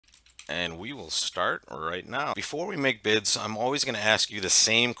and we will start right now. Before we make bids, I'm always going to ask you the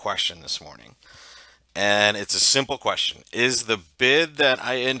same question this morning. And it's a simple question. Is the bid that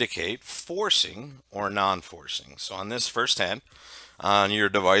I indicate forcing or non-forcing? So on this first hand, on your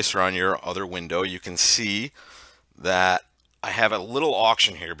device or on your other window, you can see that I have a little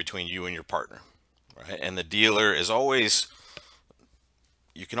auction here between you and your partner, right? And the dealer is always,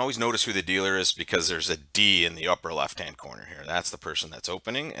 you can always notice who the dealer is because there's a D in the upper left-hand corner here. That's the person that's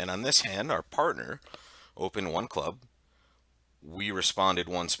opening. And on this hand, our partner opened one club. We responded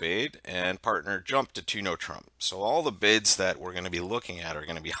one spade, and partner jumped to two no trump. So all the bids that we're going to be looking at are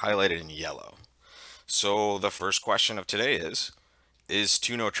going to be highlighted in yellow. So the first question of today is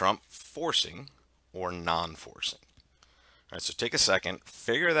two no trump forcing or non-forcing? All right, so take a second,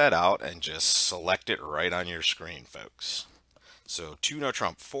 figure that out, and just select it right on your screen, folks. So two no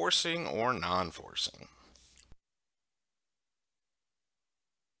trump forcing or non-forcing?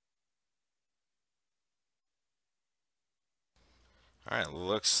 All right,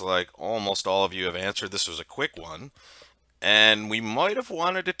 looks like almost all of you have answered. This was a quick one. And we might have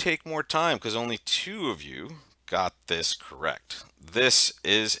wanted to take more time because only two of you got this correct. This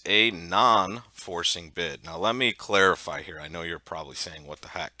is a non-forcing bid. Now let me clarify here. I know you're probably saying, what the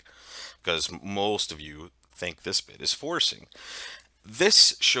heck? Because most of you think this bid is forcing.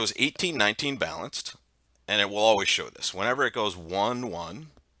 This shows 18-19 balanced, and it will always show this. Whenever it goes 1-1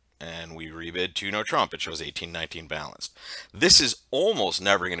 and we rebid 2 no trump, it shows 18-19 balanced. This is almost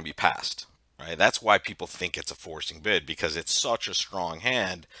never going to be passed. Right? That's why people think it's a forcing bid, because it's such a strong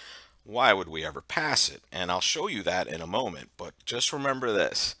hand. Why would we ever pass it? And I'll show you that in a moment, but just remember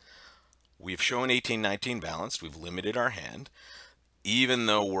this. We've shown 18-19 balanced. We've limited our hand. Even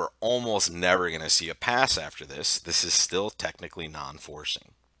though we're almost never going to see a pass after this, this is still technically non-forcing.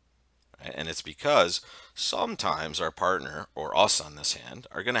 Right? And it's because sometimes our partner, or us on this hand,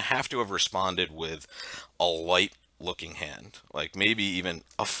 are going to have to have responded with a light looking hand, like maybe even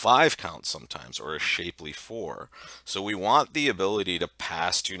a 5 count sometimes, or a shapely 4. So we want the ability to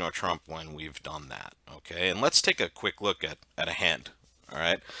pass to no trump when we've done that. Okay, and let's take a quick look at a hand. All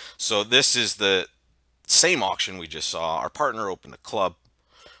right, so this is the same auction we just saw. Our partner opened a club,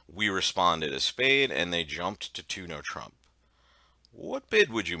 we responded a spade, and they jumped to 2 no trump. What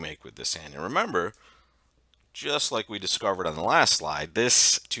bid would you make with this hand? And remember, just like we discovered on the last slide,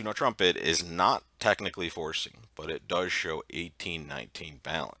 this 2 no trump bid is not technically forcing, but it does show 18-19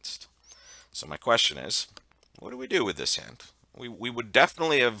 balanced. So my question is, what do we do with this hand? We would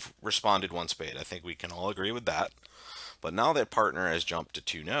definitely have responded one spade. I think we can all agree with that. But now that partner has jumped to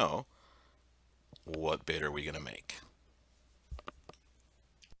 2 no, what bid are we going to make?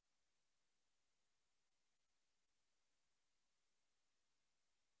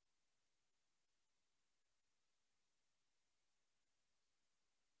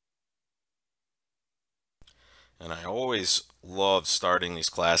 And I always love starting these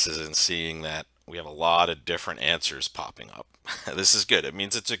classes and seeing that we have a lot of different answers popping up. This is good. It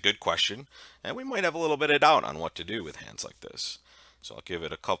means it's a good question, and we might have a little bit of doubt on what to do with hands like this. So I'll give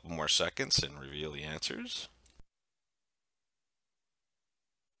it a couple more seconds and reveal the answers.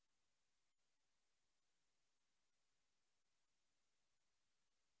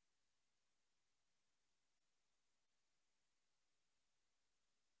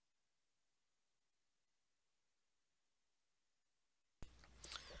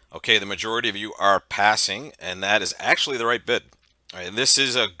 Okay, the majority of you are passing, and that is actually the right bid. All right, this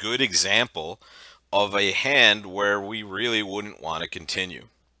is a good example of a hand where we really wouldn't want to continue.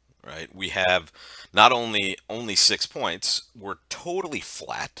 Right? We have not only 6 points, we're totally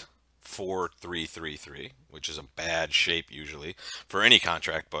flat. 4-3-3-3, which is a bad shape usually for any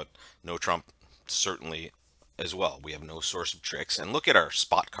contract, but no trump certainly as well. We have no source of tricks. And look at our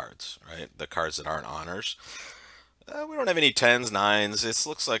spot cards, right? The cards that aren't honors. We don't have any tens, nines. This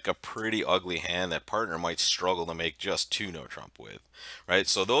looks like a pretty ugly hand that partner might struggle to make just 2 no trump with, right?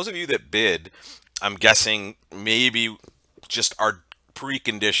 So those of you that bid, I'm guessing maybe just are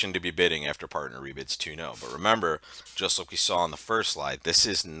preconditioned to be bidding after partner rebids 2 no. But remember, just like we saw on the first slide, this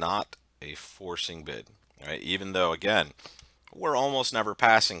is not a forcing bid, right? Even though, again, we're almost never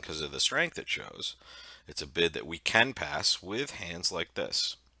passing because of the strength it shows. It's a bid that we can pass with hands like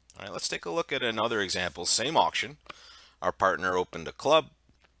this. All right, let's take a look at another example. Same auction. Our partner opened a club.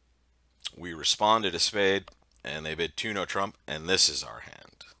 We responded a spade, and they bid 2 no trump, and this is our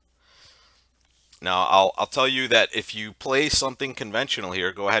hand. Now, I'll tell you that if you play something conventional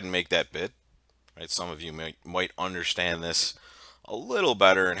here, go ahead and make that bid. Right? Some of you might understand this a little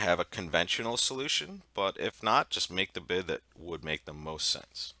better and have a conventional solution, but if not, just make the bid that would make the most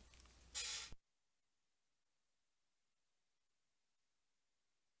sense.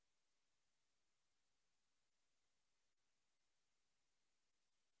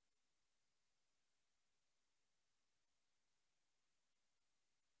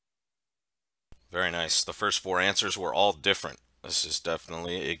 Very nice. The first four answers were all different. This is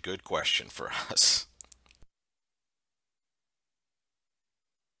definitely a good question for us.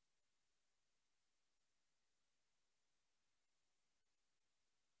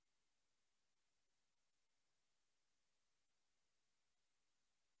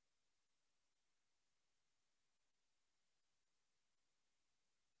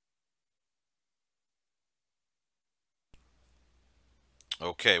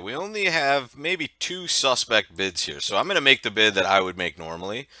 Okay, we only have maybe two suspect bids here. So I'm going to make the bid that I would make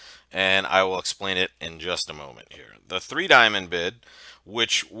normally, and I will explain it in just a moment here. The three diamond bid,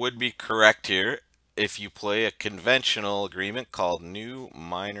 which would be correct here if you play a conventional agreement called new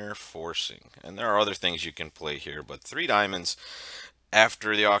minor forcing. And there are other things you can play here, but three diamonds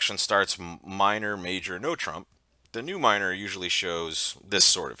after the auction starts, minor, major, no trump. The new minor usually shows this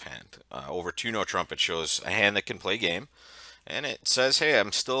sort of hand. Over two no trump, it shows a hand that can play game, and it says, hey,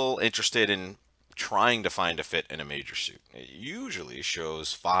 I'm still interested in trying to find a fit in a major suit. It usually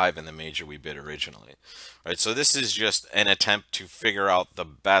shows five in the major we bid originally. Right, so this is just an attempt to figure out the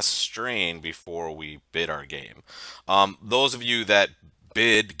best strain before we bid our game. Those of you that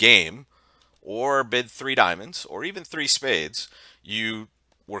bid game or bid three diamonds or even three spades, you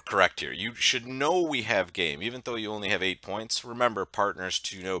were correct here. You should know we have game, even though you only have 8 points. Remember, partners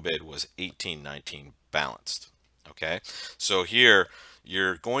to no bid was 18-19 balanced. Okay, so here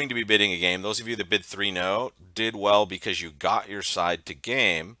you're going to be bidding a game. Those of you that bid three no did well because you got your side to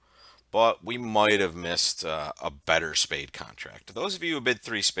game, but we might have missed a better spade contract. Those of you who bid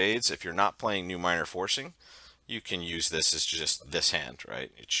three spades, if you're not playing new minor forcing, you can use this as just this hand,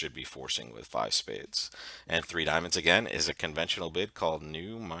 right? It should be forcing with five spades. And three diamonds, again, is a conventional bid called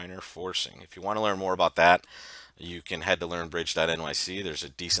new minor forcing. If you want to learn more about that, you can head to learnbridge.nyc. There's a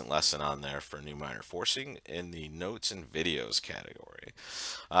decent lesson on there for new minor forcing in the notes and videos category.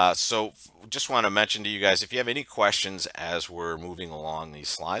 So just want to mention to you guys, if you have any questions as we're moving along these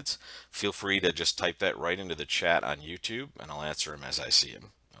slides, feel free to just type that right into the chat on YouTube and I'll answer them as I see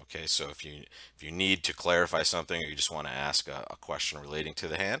them. Okay, so if you need to clarify something or you just want to ask a question relating to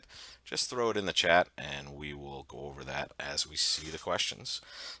the hand, just throw it in the chat and we will go over that as we see the questions.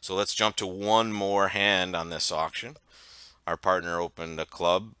 So let's jump to one more hand on this auction. Our partner opened a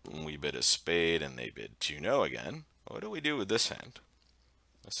club, and we bid a spade, and they bid 2-no again. What do we do with this hand?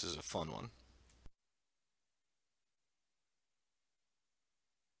 This is a fun one.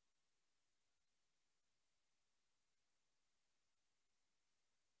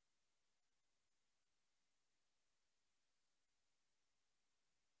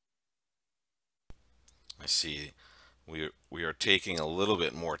 I see we are taking a little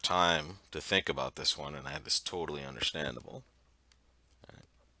bit more time to think about this one, and that is totally understandable.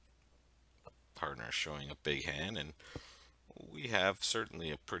 Partner showing a big hand, and we have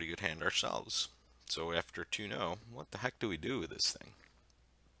certainly a pretty good hand ourselves. So after 2-no, what the heck do we do with this thing?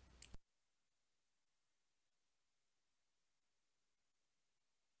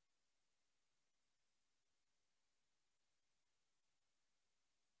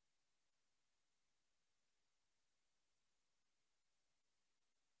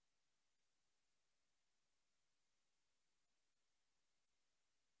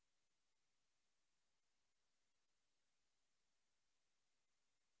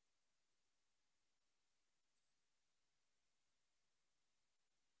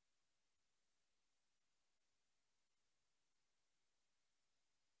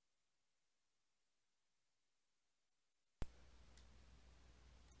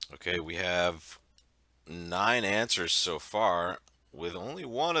 Okay, we have 9 answers so far, with only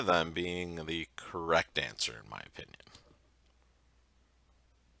one of them being the correct answer, in my opinion.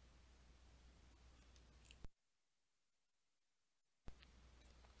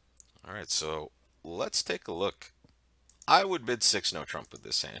 All right, so let's take a look. I would bid 6-no trump with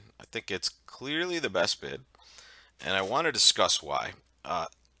this hand. I think it's clearly the best bid, and I want to discuss why.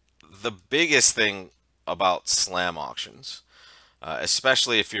 The biggest thing about slam auctions,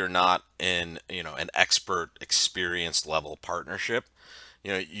 especially if you're not in an expert experienced level partnership,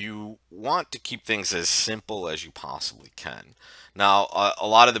 you want to keep things as simple as you possibly can. Now, a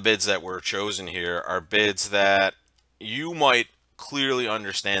lot of the bids that were chosen here are bids that you might clearly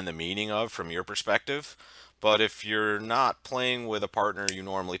understand the meaning of from your perspective, but if you're not playing with a partner you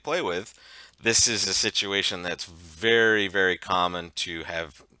normally play with, this is a situation that's very, very common to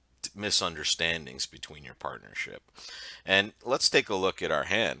have misunderstandings between your partnership. And let's take a look at our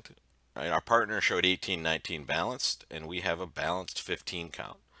hand. Right, our partner showed 18-19 balanced, and we have a balanced 15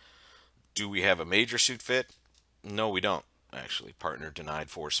 count. Do we have a major suit fit? No, we don't. Actually, partner denied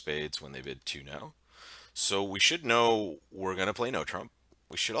four spades when they bid 2-no. So we should know we're going to play no trump.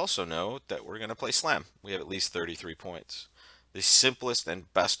 we should also know that we're going to play slam. We have at least 33 points. The simplest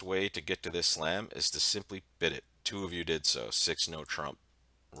and best way to get to this slam is to simply bid it. Two of you did so. Six no trump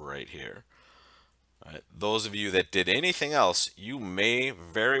right here. Right? Those of you that did anything else, you may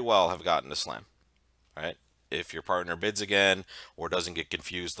very well have gotten to slam. Right? If your partner bids again or doesn't get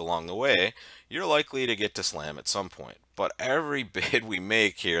confused along the way, you're likely to get to slam at some point. But every bid we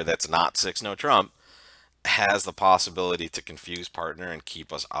make here that's not six no trump has the possibility to confuse partner and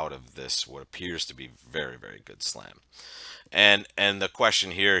keep us out of this what appears to be very, very good slam. And the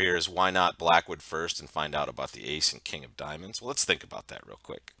question here is why not Blackwood first and find out about the ace and king of diamonds? Well, let's think about that real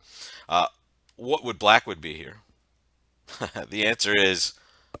quick. Uh, what would Blackwood be here? The answer is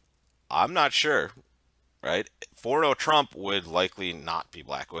I'm not sure, right? 4-0 trump would likely not be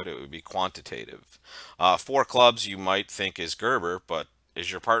Blackwood. It would be quantitative. Four clubs you might think is Gerber, but is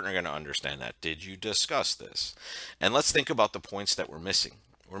your partner going to understand that? Did you discuss this? And let's think about the points that we're missing.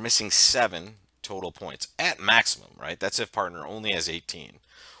 We're missing 7 total points at maximum, right? That's if partner only has 18.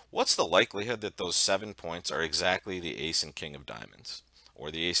 What's the likelihood that those 7 points are exactly the ace and king of diamonds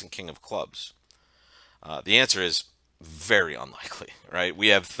or the ace and king of clubs? The answer is very unlikely, right? We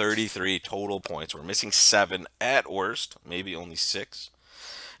have 33 total points. We're missing 7 at worst, maybe only 6.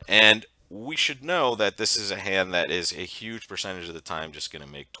 And we should know that this is a hand that is a huge percentage of the time just going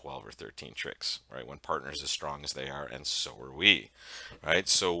to make 12 or 13 tricks, right? When partners as strong as they are, and so are we, right?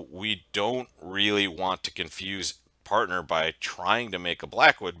 So we don't really want to confuse partner by trying to make a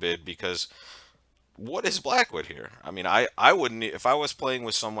Blackwood bid because what is Blackwood here? I mean, I wouldn't, if I was playing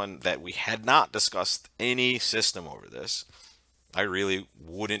with someone that we had not discussed any system over this, I really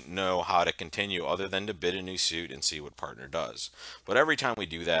wouldn't know how to continue other than to bid a new suit and see what partner does. But every time we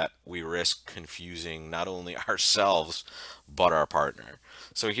do that, we risk confusing not only ourselves, but our partner.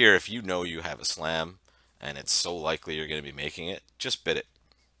 So here, if you know you have a slam and it's so likely you're going to be making it, just bid it,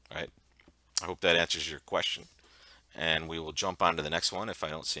 right? I hope that answers your question. And we will jump on to the next one if I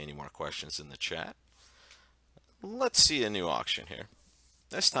don't see any more questions in the chat. Let's see a new auction here.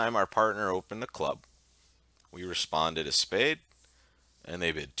 This time our partner opened a club. We responded a spade, and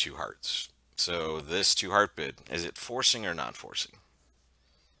they bid 2 hearts. So this 2 heart bid, is it forcing or non-forcing?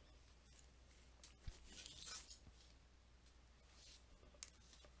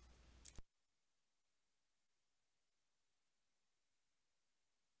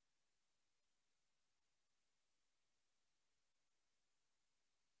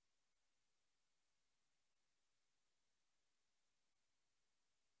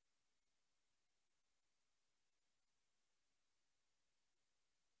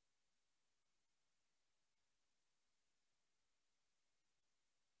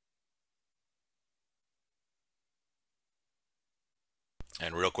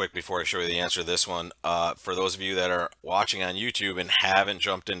 And real quick before I show you the answer to this one, for those of you that are watching on YouTube and haven't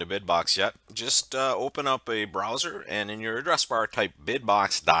jumped into Bidbox yet, just open up a browser and in your address bar type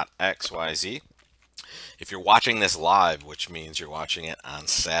bidbox.xyz. If you're watching this live, which means you're watching it on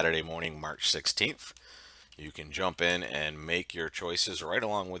Saturday morning, March 16th, you can jump in and make your choices right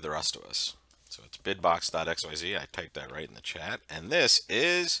along with the rest of us. So it's bidbox.xyz. I typed that right in the chat. And this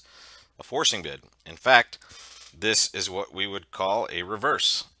is a forcing bid. In fact, this is what we would call a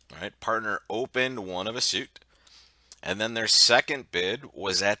reverse, right? Partner opened one of a suit, and then their second bid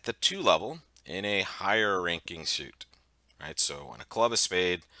was at the 2 level in a higher ranking suit, right? So when a club is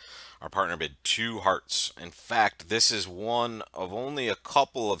spade, our partner bid 2 hearts. In fact, this is one of only a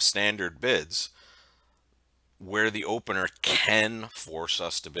couple of standard bids where the opener can force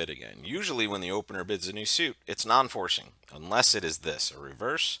us to bid again. Usually when the opener bids a new suit, it's non-forcing, unless it is this, a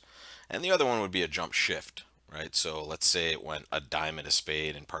reverse, and the other one would be a jump shift, right? So let's say it went a diamond, a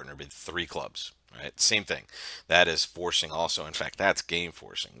spade, and partner bid 3 clubs, right? Same thing. That is forcing also. In fact, that's game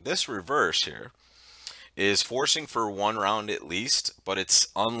forcing. This reverse here is forcing for 1 round at least, but it's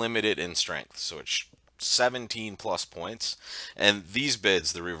unlimited in strength. So it's 17 plus points. And these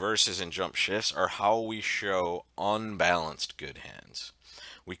bids, the reverses and jump shifts, are how we show unbalanced good hands.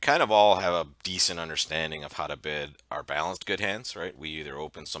 We kind of all have a decent understanding of how to bid our balanced good hands, right? We either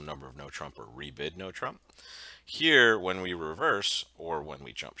open some number of no trump or rebid no trump. Here, when we reverse or when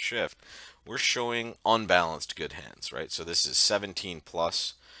we jump shift, we're showing unbalanced good hands, right? So this is 17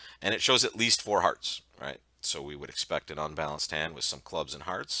 plus, and it shows at least 4 hearts, right? So we would expect an unbalanced hand with some clubs and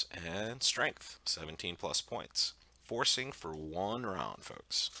hearts and strength, 17 plus points. Forcing for 1 round,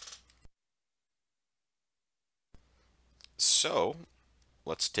 folks. So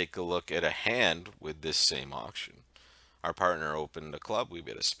let's take a look at a hand with this same auction. Our partner opened a club, we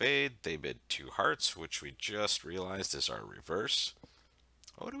bid a spade, they bid 2 hearts, which we just realized is our reverse.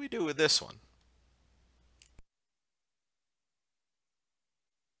 What do we do with this one?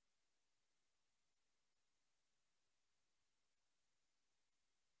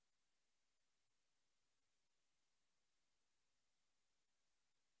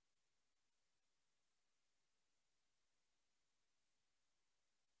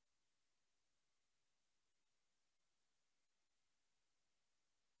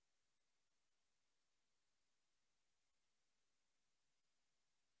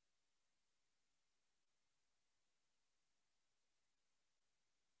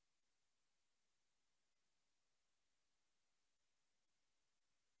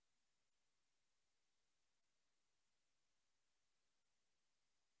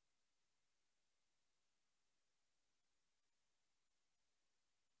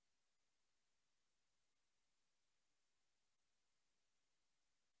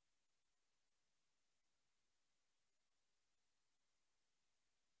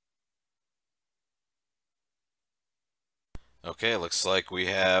 Okay, looks like we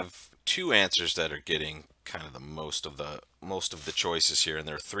have two answers that are getting kind of the most of the choices here, and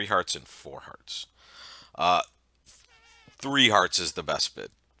there are three hearts and four hearts. Uh, three hearts is the best bid.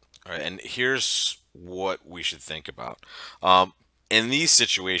 All right, and here's what we should think about. Um, in these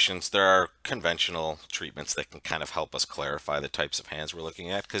situations, there are conventional treatments that can kind of help us clarify the types of hands we're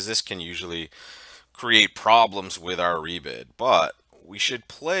looking at, because this can usually create problems with our rebid. But we should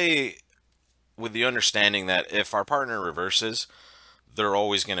play with the understanding that if our partner reverses, they're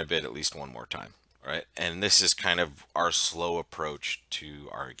always going to bid at least one more time, right? And this is kind of our slow approach to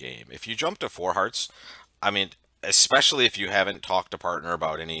our game. If you jump to four hearts, I mean, especially if you haven't talked to partner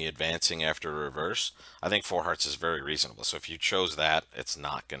about any advancing after reverse, I think four hearts is very reasonable. So if you chose that, it's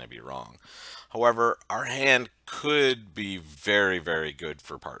not going to be wrong. However, our hand could be very, very good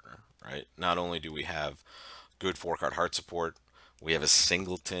for partner, right? Not only do we have good four card heart support, we have a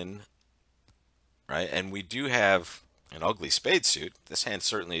singleton, right? And we do have an ugly spade suit. This hand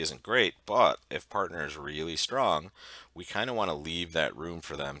certainly isn't great, but if partner is really strong, we kind of want to leave that room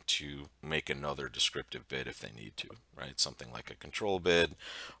for them to make another descriptive bid if they need to, right? Something like a control bid,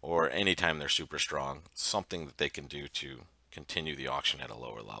 or anytime they're super strong, something that they can do to continue the auction at a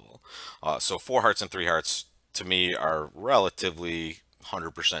lower level. So four hearts and three hearts to me are relatively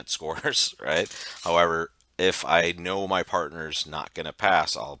 100% scores, right? However, if I know my partner's not going to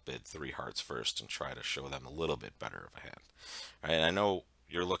pass, I'll bid three hearts first and try to show them a little bit better of a hand. Right? And I know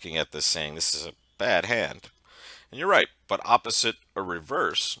you're looking at this saying this is a bad hand, and you're right. But opposite a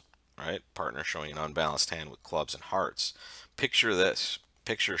reverse, right? Partner showing an unbalanced hand with clubs and hearts. Picture this: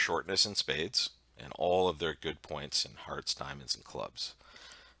 picture shortness in spades and all of their good points in hearts, diamonds, and clubs.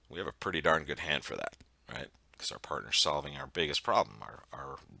 We have a pretty darn good hand for that, right? Because our partner's solving our biggest problem,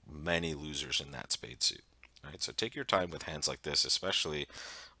 our many losers in that spade suit. Right? So take your time with hands like this, especially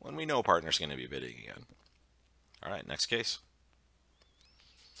when we know a partner's going to be bidding again. All right, next case.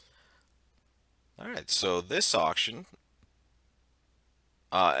 All right, so this auction,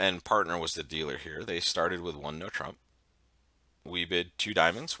 and partner was the dealer here. They started with one no trump. We bid two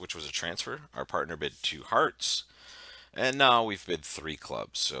diamonds, which was a transfer. Our partner bid two hearts, and now we've bid three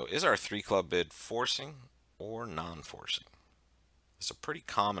clubs. So is our three club bid forcing or non-forcing? It's a pretty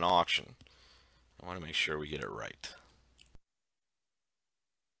common auction. I want to make sure we get it right.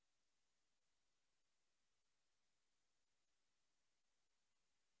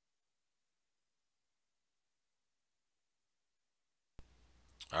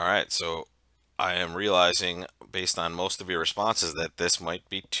 All right, so I am realizing based on most of your responses that this might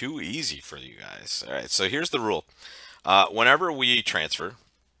be too easy for you guys. All right, so here's the rule. Whenever we transfer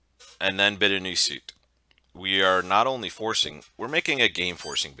and then bid a new suit, we are not only forcing, we're making a game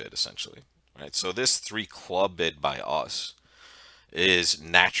forcing bid essentially. Right? So this three club bid by us is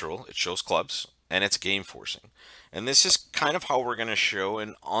natural. It shows clubs and it's game forcing. And this is kind of how we're going to show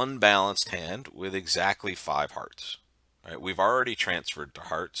an unbalanced hand with exactly five hearts. Right? We've already transferred to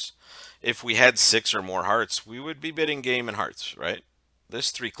hearts. If we had six or more hearts, we would be bidding game and hearts, right?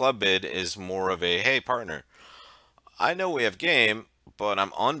 This three club bid is more of a, hey partner, I know we have game, but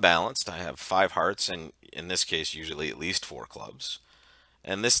I'm unbalanced. I have five hearts and in this case usually at least four clubs.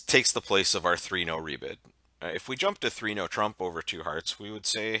 And this takes the place of our 3 no rebid. If we jump to 3 no trump over 2 hearts, we would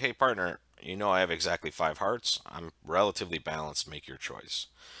say, hey partner, you know I have exactly 5 hearts. I'm relatively balanced. Make your choice.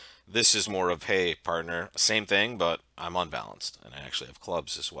 This is more of, hey partner, same thing, but I'm unbalanced. And I actually have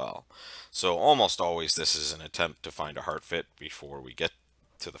clubs as well. So almost always this is an attempt to find a heart fit before we get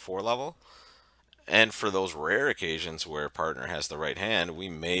to the 4 level. And for those rare occasions where partner has the right hand, we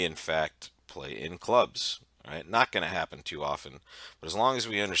may in fact play in clubs. Right? Not going to happen too often, but as long as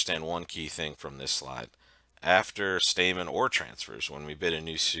we understand one key thing from this slide, after stamen or transfers, when we bid a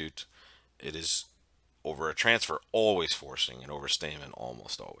new suit, it is over a transfer always forcing, and over stamen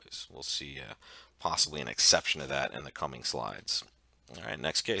almost always. We'll see possibly an exception to that in the coming slides. All right,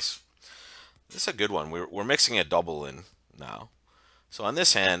 next case. This is a good one. We're mixing a double in now. So on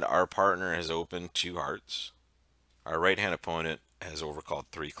this hand, our partner has opened 2 hearts. Our right hand opponent has overcalled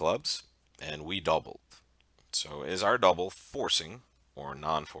 3 clubs, and we doubled. So is our double forcing or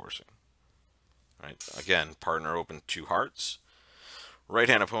non-forcing? Right. Again, partner opened 2 hearts. Right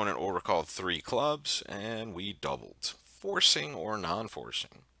hand opponent overcalled 3 clubs, and we doubled. Forcing or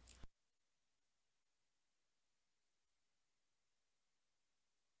non-forcing?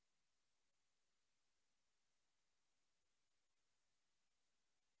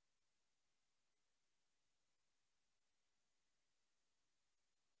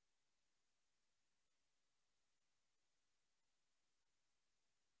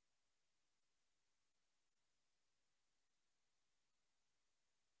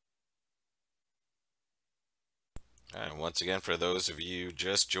 And once again, for those of you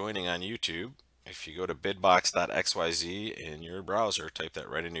just joining on YouTube, if you go to bidbox.xyz in your browser, type that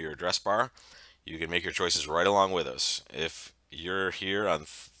right into your address bar, you can make your choices right along with us. If you're here on,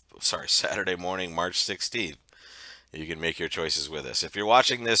 Saturday morning, March 16th, you can make your choices with us. If you're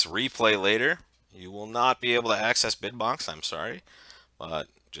watching this replay later, you will not be able to access Bidbox. I'm sorry, but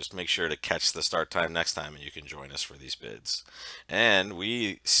just make sure to catch the start time next time and you can join us for these bids. And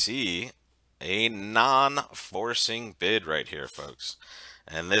we see a non-forcing bid right here, folks.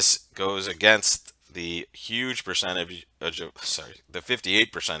 And this goes against the huge percentage the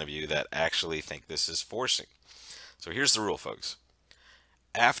 58% of you that actually think this is forcing. So here's the rule, folks.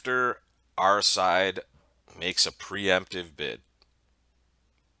 After our side makes a preemptive bid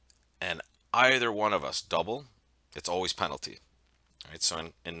and either one of us double, it's always penalty. Right? So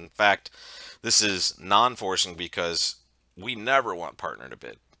in fact, this is non-forcing because we never want partner to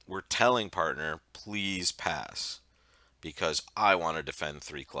bid. We're telling partner, please pass, because I want to defend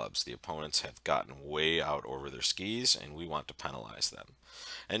three clubs. The opponents have gotten way out over their skis and we want to penalize them.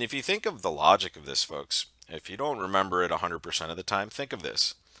 And if you think of the logic of this, folks, if you don't remember it 100% of the time, think of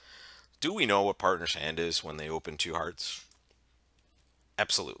this. Do we know what partner's hand is when they open two hearts?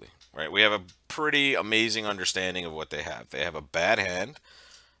 Absolutely, right? We have a pretty amazing understanding of what they have. They have a bad hand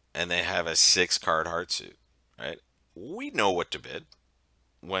and they have a 6-card heart suit, right? We know what to bid.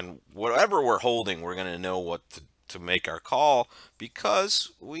 When whatever we're holding, we're going to know what to make our call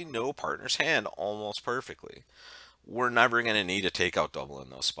because we know partner's hand almost perfectly. We're never going to need a takeout double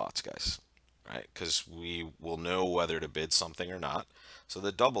in those spots, guys, right? Because we will know whether to bid something or not. So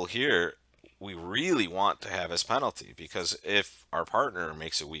the double here, we really want to have as penalty because if our partner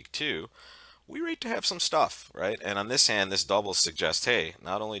makes a weak two, we rate to have some stuff, right? And on this hand, this double suggests, hey,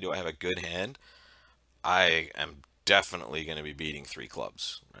 not only do I have a good hand, I am definitely going to be beating three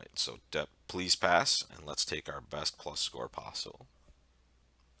clubs, right? So please pass, and let's take our best plus score possible.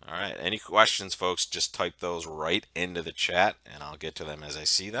 All right, any questions, folks, just type those right into the chat, and I'll get to them as I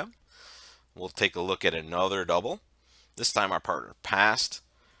see them. We'll take a look at another double. This time our partner passed.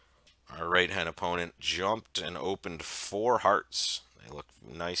 Our right-hand opponent jumped and opened 4 hearts. They look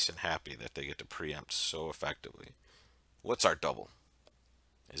nice and happy that they get to preempt so effectively. What's our double?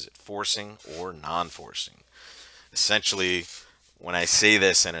 Is it forcing or non-forcing? Essentially, when I say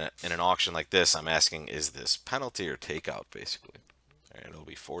this in an auction like this, I'm asking, is this penalty or takeout, basically? Right, it'll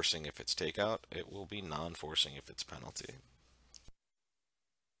be forcing if it's takeout. It will be non-forcing if it's penalty.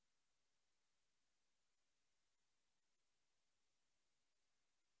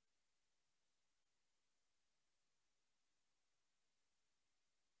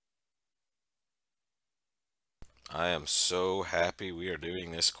 I am so happy we are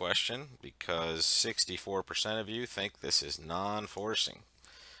doing this question because 64% of you think this is non-forcing.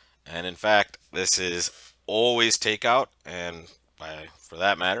 And in fact, this is always takeout, and for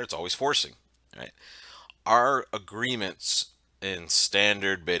that matter, it's always forcing, right? Our agreements in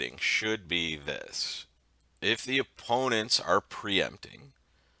standard bidding should be this. If the opponents are preempting,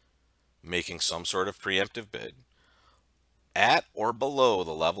 making some sort of preemptive bid, at or below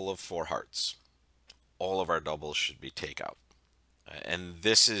the level of 4 hearts, all of our doubles should be takeout. And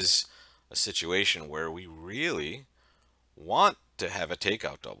this is a situation where we really want to have a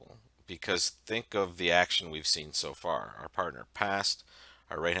takeout double because think of the action we've seen so far. Our partner passed,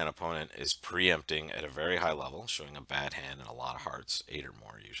 our right-hand opponent is preempting at a very high level, showing a bad hand and a lot of hearts, 8 or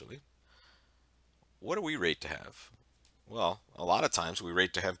more usually. What do we rate to have? Well, a lot of times we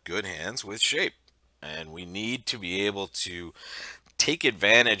rate to have good hands with shape, and we need to be able to take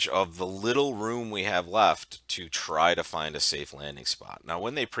advantage of the little room we have left to try to find a safe landing spot. Now,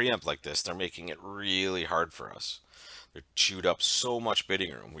 when they preempt like this, they're making it really hard for us. They're chewed up so much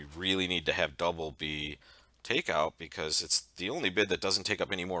bidding room. We really need to have double be takeout because it's the only bid that doesn't take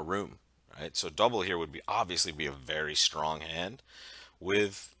up any more room, right? So double here would be obviously be a very strong hand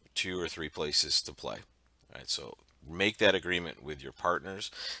with 2 or 3 places to play, right? So make that agreement with your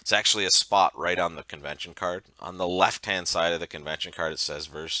partners. It's actually a spot right on the convention card. On the left-hand side of the convention card, it says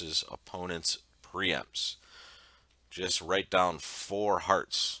versus opponents preempts. Just write down 4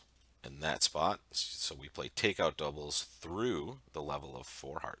 hearts in that spot. So we play takeout doubles through the level of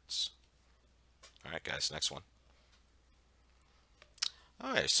 4 hearts. All right, guys, next one.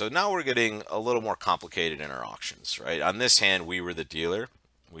 All right, so now we're getting a little more complicated in our auctions, right? On this hand, we were the dealer.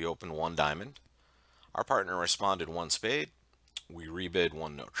 We opened 1 diamond. Our partner responded 1 spade. We rebid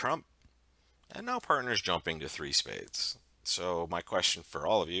 1 no trump. And now partner's jumping to 3 spades. So my question for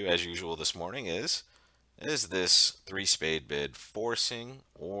all of you, as usual this morning, is this 3 spade bid forcing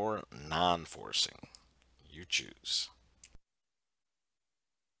or non-forcing? You choose.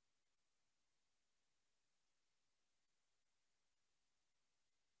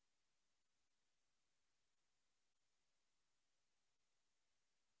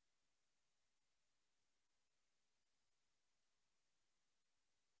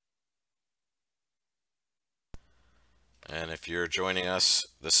 And if you're joining us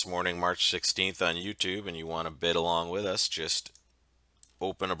this morning, March 16th on YouTube, and you want to bid along with us, just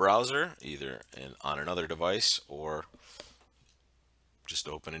open a browser either on another device or just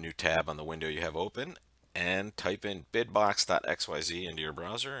open a new tab on the window you have open and type in bidbox.xyz into your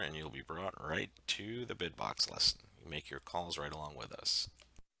browser, and you'll be brought right to the bidbox lesson. You make your calls right along with us.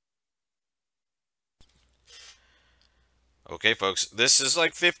 Okay, folks, this is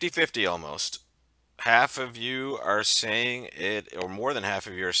like 50-50 almost. Half of you are saying it, or more than half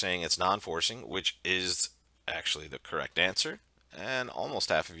of you are saying it's non-forcing, which is actually the correct answer. And almost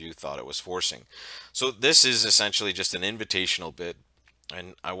half of you thought it was forcing. So this is essentially just an invitational bid.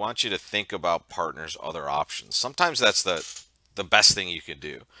 And I want you to think about partner's other options. Sometimes that's the best thing you could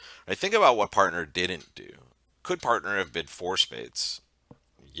do. Right? Think about what partner didn't do. Could partner have bid four spades?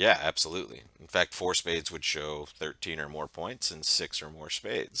 Yeah, absolutely. In fact, four spades would show 13 or more points and six or more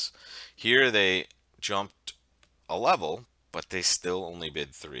spades. Here they jumped a level, but they still only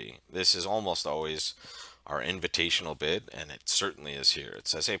bid three. This is almost always our invitational bid, and it certainly is here. It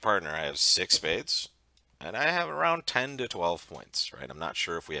says, hey, partner, I have six spades, and I have around 10 to 12 points, right? I'm not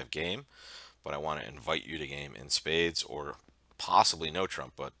sure if we have game, but I want to invite you to game in spades or possibly no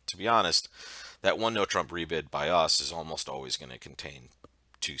trump. But to be honest, that one no trump rebid by us is almost always going to contain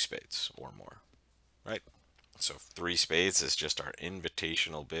two spades or more, right? So three spades is just our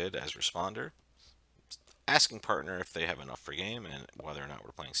invitational bid as responder, asking partner if they have enough for game and whether or not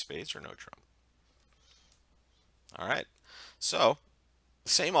we're playing spades or no trump. All right, so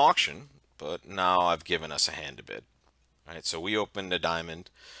same auction, but now I've given us a hand to bid. All right, so we opened a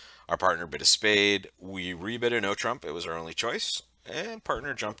diamond, our partner bid a spade, we rebid a no trump, it was our only choice, and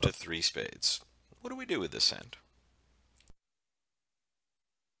partner jumped to three spades. What do we do with this hand?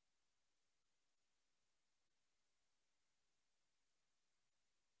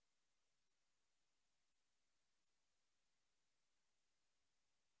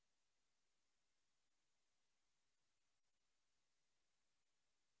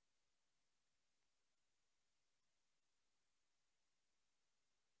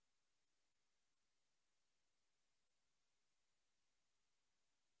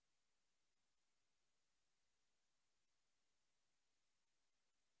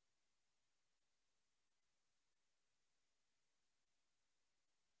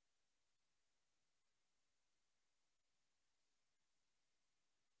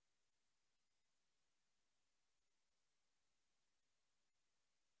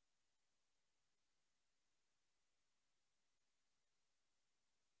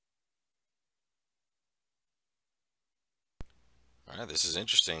 All right, this is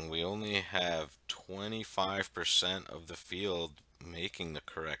interesting. We only have 25% of the field making the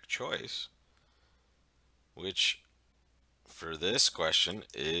correct choice, which for this question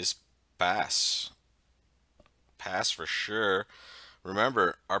is pass. Pass for sure.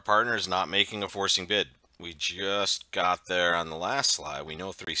 Remember, our partner is not making a forcing bid. We just got there on the last slide. We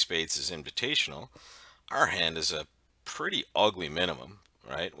know three spades is invitational. Our hand is a pretty ugly minimum,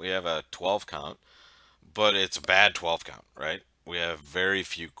 right? We have a 12 count, but it's a bad 12 count, right? We have very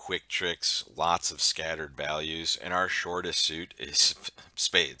few quick tricks, lots of scattered values, and our shortest suit is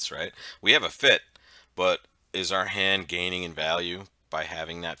spades, right? We have a fit, but is our hand gaining in value by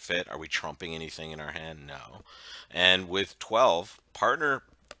having that fit? Are we trumping anything in our hand? No. And with 12, partner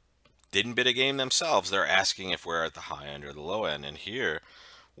didn't bid a game themselves. They're asking if we're at the high end or the low end. And here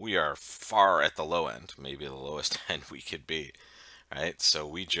we are far at the low end, maybe the lowest end we could be, right? So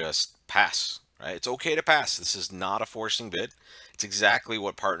we just pass, right? It's okay to pass. This is not a forcing bid. It's exactly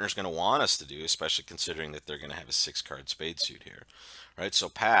what partner's going to want us to do, especially considering that they're going to have a six card spade suit here, right? So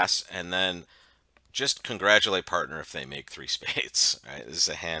pass, and then just congratulate partner if they make three spades, right? This is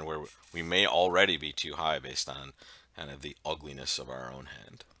a hand where we may already be too high based on kind of the ugliness of our own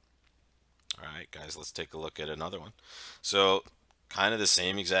hand. All right, guys, let's take a look at another one. So kind of the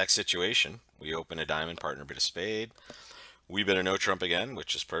same exact situation. We open a diamond, partner bid a spade. We bid a no trump again,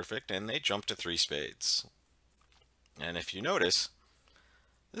 which is perfect, and they jump to three spades. And if you notice,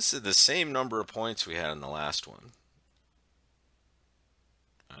 this is the same number of points we had in the last one.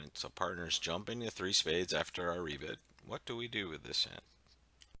 All right, so partners jumping to three spades after our rebid. What do we do with this hand?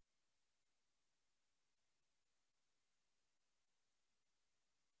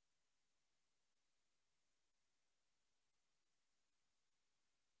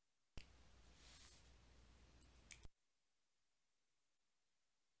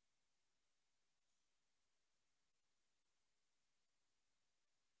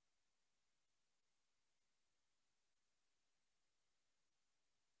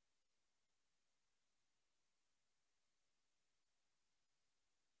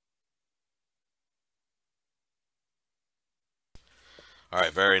 All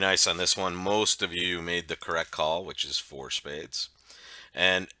right, very nice on this one. Most of you made the correct call, which is four spades.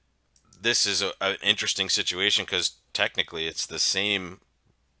 And this is an interesting situation because technically it's the same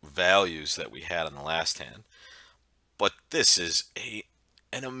values that we had on the last hand, but this is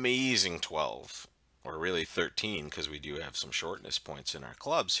an amazing 12, or really 13 because we do have some shortness points in our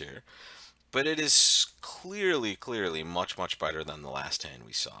clubs here. But it is clearly much better than the last hand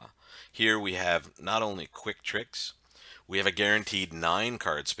we saw. Here we have not only quick tricks, we have a guaranteed 9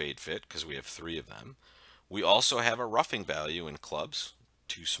 card spade fit because we have 3 of them. We also have a roughing value in clubs,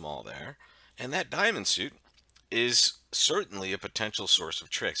 too small there. And that diamond suit is certainly a potential source of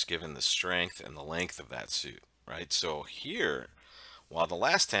tricks given the strength and the length of that suit, right? So here, while the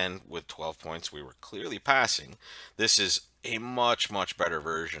last hand with 12 points we were clearly passing, this is a much better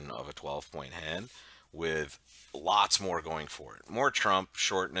version of a 12-point hand with lots more going for it. More trump,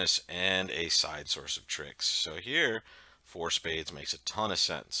 shortness, and a side source of tricks. So here, four spades makes a ton of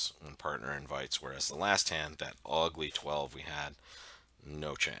sense when partner invites, whereas the last hand, that ugly 12 we had,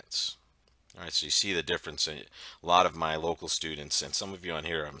 no chance. All right, so you see the difference. A lot of my local students, and some of you on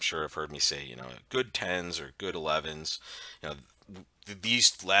here, I'm sure have heard me say, good 10s or good 11s.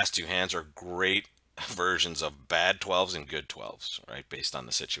 These last two hands are great versions of bad 12s and good 12s, right? Based on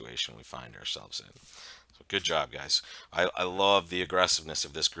the situation we find ourselves in. So good job, guys. I love the aggressiveness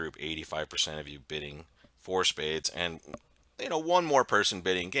of this group. 85% of you bidding four spades, and one more person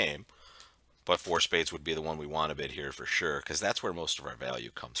bidding game. But four spades would be the one we want to bid here for sure, because that's where most of our value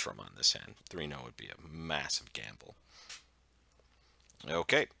comes from on this hand. 3-0 would be a massive gamble.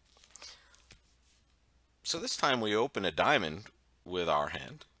 Okay. So this time we open a diamond with our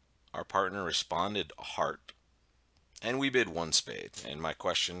hand. Our partner responded a heart, and we bid one spade. And my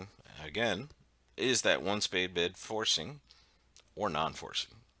question, again, is that one spade bid forcing or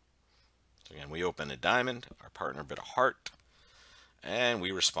non-forcing? So again, we open a diamond, our partner bid a heart, and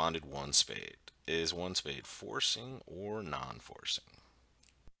we responded one spade. Is one spade forcing or non-forcing?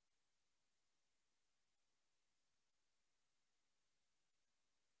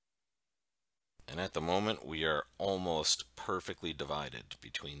 And at the moment, we are almost perfectly divided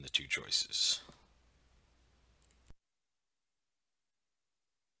between the two choices.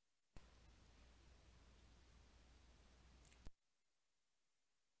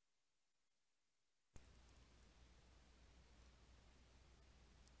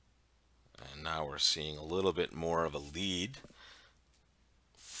 And now we're seeing a little bit more of a lead.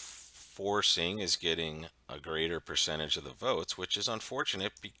 Forcing is getting a greater percentage of the votes, which is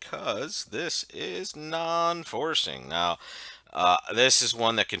unfortunate because this is non-forcing. Now, this is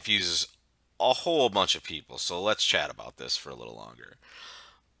one that confuses a whole bunch of people, so let's chat about this for a little longer.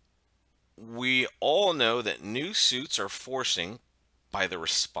 We all know that new suits are forcing by the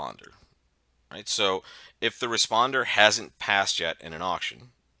responder, right? So if the responder hasn't passed yet in an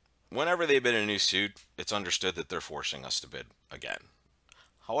auction, whenever they bid a new suit, it's understood that they're forcing us to bid again.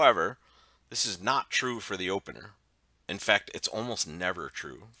 However, this is not true for the opener. In fact, it's almost never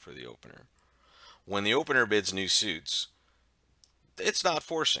true for the opener. When the opener bids new suits, it's not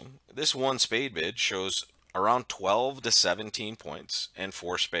forcing. This one spade bid shows around 12 to 17 points and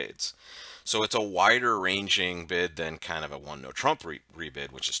four spades. So it's a wider ranging bid than kind of a one no trump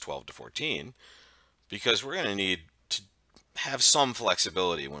rebid, which is 12 to 14, because we're going to need to have some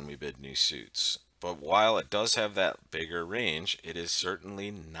flexibility when we bid new suits. But while it does have that bigger range, it is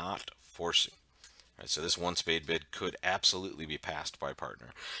certainly not forcing. Right, so this one spade bid could absolutely be passed by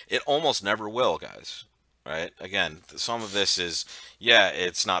partner. It almost never will, guys. Right? Again, some of this is, yeah,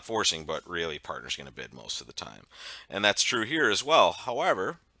 it's not forcing, but really partner's going to bid most of the time. And that's true here as well.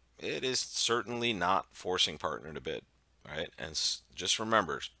 However, it is certainly not forcing partner to bid. Right? And just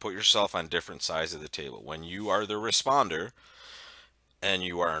remember, put yourself on different sides of the table. When you are the responder and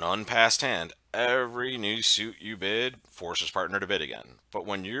you are an unpassed hand, every new suit you bid forces partner to bid again. But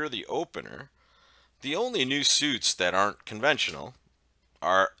when you're the opener, the only new suits that aren't conventional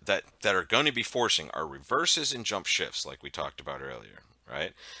are that are going to be forcing are reverses and jump shifts, like we talked about earlier,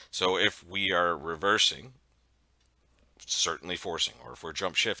 right? So if we are reversing, certainly forcing, or if we're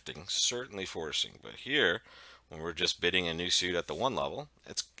jump shifting, certainly forcing. But here, when we're just bidding a new suit at the one level,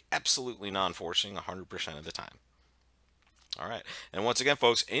 it's absolutely non-forcing 100% of the time. All right. And once again,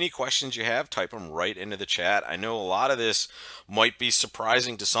 folks, any questions you have, type them right into the chat. I know a lot of this might be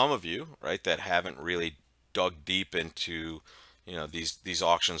surprising to some of you, right, that haven't really dug deep into, these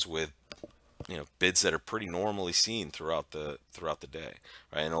auctions with, bids that are pretty normally seen throughout the day,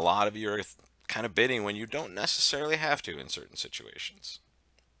 right? And a lot of you are kind of bidding when you don't necessarily have to in certain situations.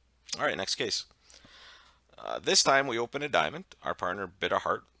 All right, next case. This time we open a diamond. Our partner bid a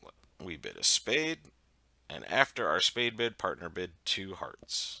heart. We bid a spade. And after our spade bid, partner bid 2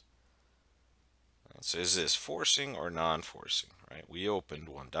 hearts. So is this forcing or non-forcing, right? We opened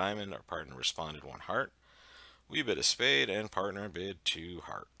 1 diamond, our partner responded 1 heart. We bid a spade and partner bid 2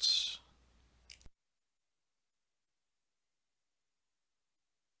 hearts.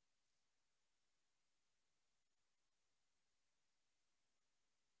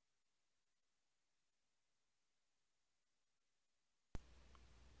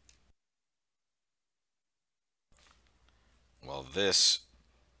 Well, this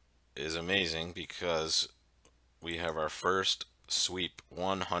is amazing because we have our first sweep,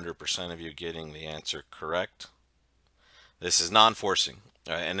 100% of you getting the answer correct. This is non-forcing,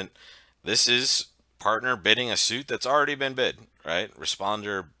 right? And this is partner bidding a suit that's already been bid, right?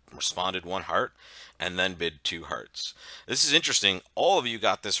 Responder responded 1 heart and then bid 2 hearts. This is interesting. All of you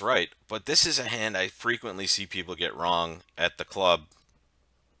got this right, but this is a hand I frequently see people get wrong at the club,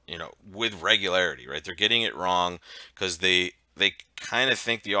 with regularity, right? They're getting it wrong because they kind of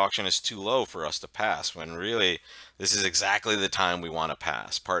think the auction is too low for us to pass, when really this is exactly the time we want to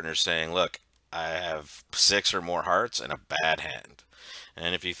pass. Partners saying, look, I have 6 or more hearts and a bad hand.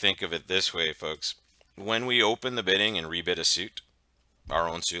 And if you think of it this way, folks, when we open the bidding and rebid a suit, our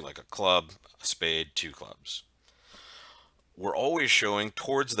own suit, like a club, a spade, 2 clubs, we're always showing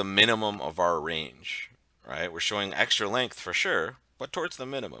towards the minimum of our range, right? We're showing extra length for sure, but towards the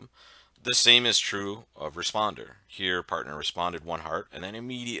minimum. The same is true of responder. Here, partner responded 1 heart and then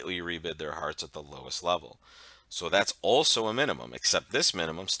immediately rebid their hearts at the lowest level. So that's also a minimum, except this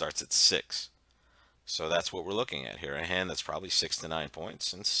minimum starts at 6. So that's what we're looking at here. A hand that's probably 6 to 9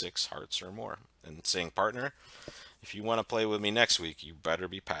 points and 6 hearts or more. And saying, partner, if you want to play with me next week, you better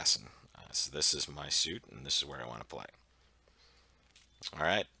be passing. So this is my suit and this is where I want to play. All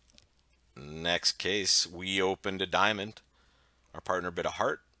right. Next case, we opened a diamond. Our partner bid a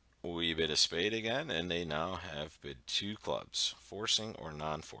heart. We bid a spade again, and they now have bid 2 clubs, forcing or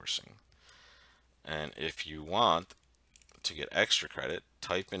non-forcing. And if you want to get extra credit,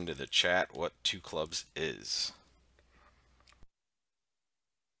 type into the chat what 2 clubs is.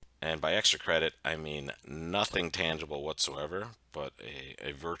 And by extra credit, I mean nothing tangible whatsoever, but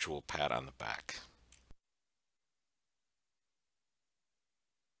a virtual pat on the back.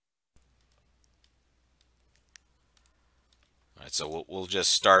 All right, so we'll just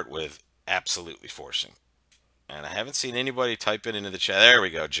start with absolutely forcing. And I haven't seen anybody type it into the chat. There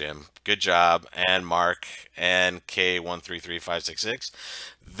we go, Jim. Good job. And Mark and K133566.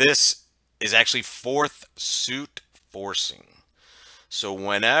 This is actually 4th suit forcing. So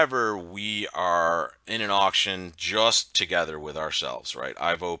whenever we are in an auction just together with ourselves, right?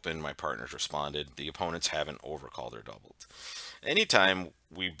 I've opened, my partner's responded, the opponents haven't overcalled or doubled. Anytime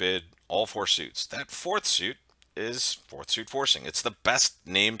we bid all 4 suits, that 4th suit is 4th suit forcing. It's the best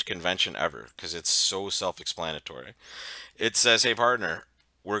named convention ever because it's so self-explanatory. It says, hey partner,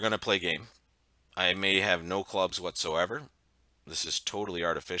 we're going to play game. I may have no clubs whatsoever. This is totally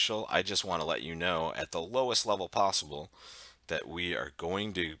artificial. I just want to let you know at the lowest level possible that we are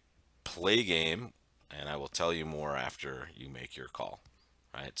going to play game, and I will tell you more after you make your call.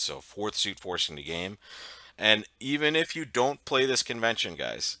 Right? So 4th suit forcing the game. And even if you don't play this convention,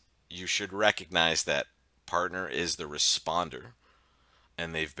 guys, you should recognize that partner is the responder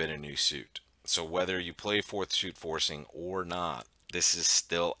and they've been a new suit. So whether you play 4th suit forcing or not, this is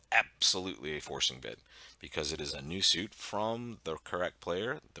still absolutely a forcing bid because it is a new suit from the correct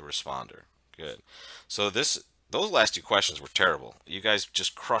player, the responder. Good. So those last 2 questions were terrible. You guys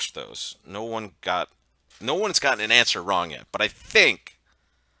just crushed those. No one's gotten an answer wrong yet, but I think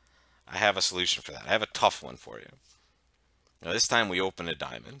I have a solution for that. I have a tough one for you. Now this time we open a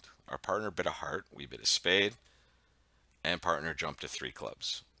diamond. Our partner bid a heart, we bid a spade, and partner jumped to 3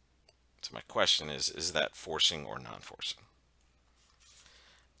 clubs. So my question is that forcing or non-forcing?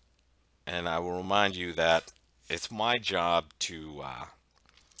 And I will remind you that it's my job to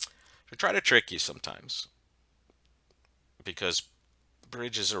try to trick you sometimes, because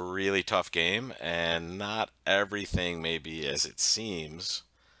bridge is a really tough game and not everything may be as it seems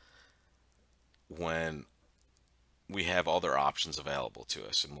when we have other options available to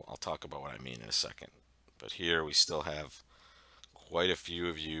us, and I'll talk about what I mean in a second. But here we still have quite a few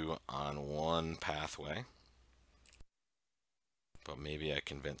of you on one pathway, but maybe I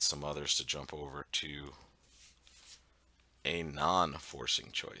convince some others to jump over to a non-forcing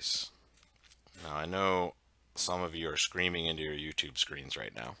choice. Now I know some of you are screaming into your YouTube screens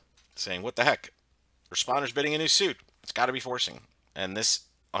right now saying, what the heck, responder's bidding a new suit, it's got to be forcing. And this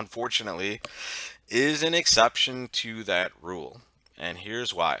unfortunately is an exception to that rule, and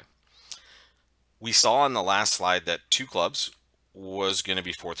here's why. We saw on the last slide that 2 clubs was going to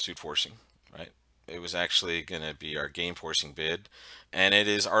be 4th suit forcing, right? It was actually going to be our game forcing bid, and it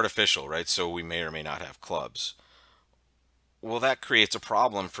is artificial, right? So we may or may not have clubs. Well, that creates a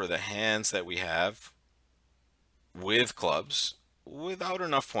problem for the hands that we have with clubs without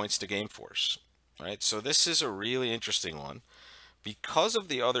enough points to game force, right? So this is a really interesting one because of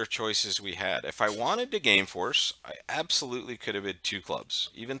the other choices we had. If I wanted to game force, I absolutely could have bid two clubs,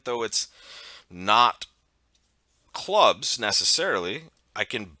 even though it's not clubs necessarily. I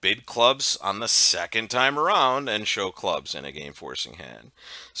can bid clubs on the second time around and show clubs in a game forcing hand.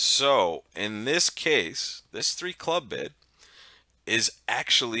 So in this case, this three club bid is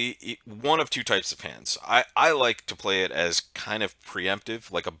actually one of two types of hands. I like to play it as kind of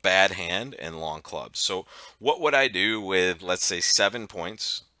preemptive, like a bad hand and long clubs. So what would I do with, let's say, 7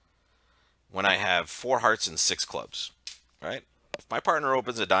 points when I have four hearts and six clubs, right? If my partner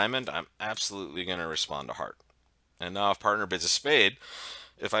opens a diamond, I'm absolutely going to respond to heart. And now if partner bids a spade,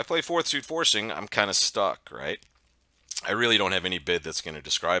 if I play fourth suit forcing, I'm kind of stuck, right? I really don't have any bid that's going to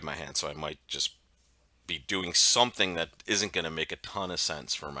describe my hand, so I might just be doing something that isn't going to make a ton of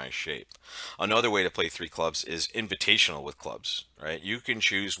sense for my shape. Another way to play three clubs is invitational with clubs, right? You can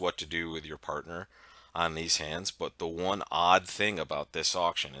choose what to do with your partner on these hands, but the one odd thing about this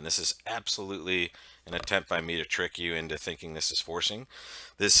auction, and this is absolutely an attempt by me to trick you into thinking this is forcing,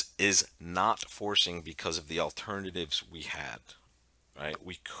 this is not forcing because of the alternatives we had, right?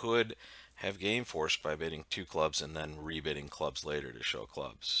 We could have game forced by bidding two clubs and then rebidding clubs later to show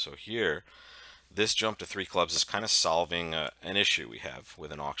clubs. So here, this jump to three clubs is kind of solving an issue we have with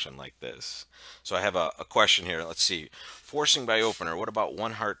an auction like this. So I have a question here. Let's see. Forcing by opener. What about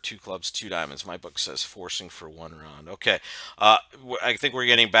one heart, two clubs, two diamonds? My book says forcing for one round. Okay. I think we're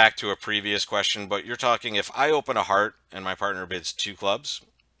getting back to a previous question, but you're talking if I open a heart and my partner bids two clubs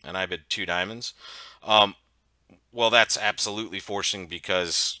and I bid two diamonds, well, that's absolutely forcing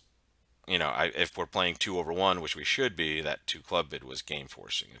because if we're playing 2/1, which we should be, that two club bid was game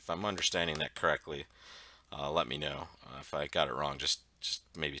forcing. If I'm understanding that correctly, let me know. If I got it wrong, just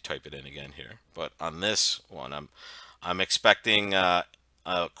maybe type it in again here. But on this one, I'm expecting a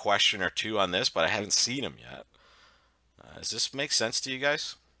question or two on this, but I haven't seen them yet. Does this make sense to you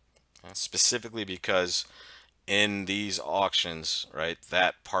guys? Specifically because in these auctions, right,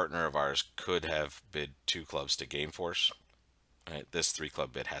 that partner of ours could have bid two clubs to game force. Right, this three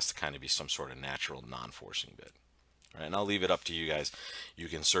club bid has to kind of be some sort of natural non-forcing bid. Right, and I'll leave it up to you guys. You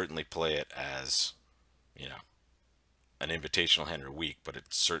can certainly play it as, an invitational hand or weak, but it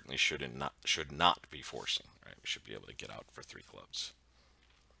certainly should not be forcing. Right, we should be able to get out for three clubs.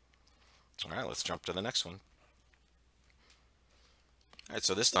 All right, let's jump to the next one. All right,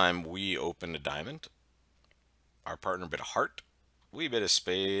 so this time we opened a diamond. Our partner bid a heart. We bid a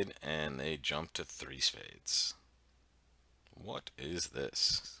spade, and they jumped to three spades. What is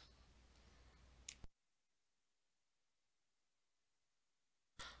this?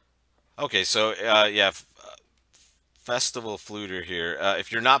 Okay, so yeah, Festival Fluter here.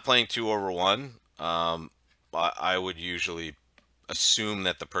 If you're not playing 2/1, I would usually assume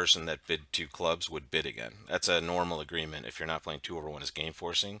that the person that bid two clubs would bid again. That's a normal agreement if you're not playing 2/1 as game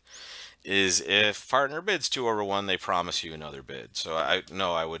forcing. Is if partner bids 2/1, they promise you another bid. So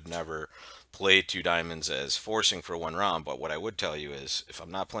I would never play two diamonds as forcing for one round. But what I would tell you is if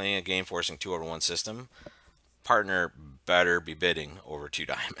I'm not playing a game forcing 2/1 system, partner better be bidding over two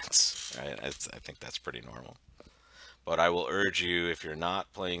diamonds. Right? I think that's pretty normal. But I will urge you, if you're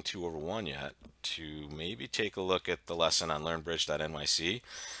not playing 2/1 yet, to maybe take a look at the lesson on learnbridge.nyc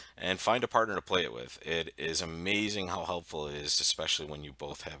and find a partner to play it with. It is amazing how helpful it is, especially when you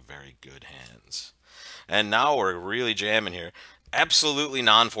both have very good hands. And now we're really jamming here. Absolutely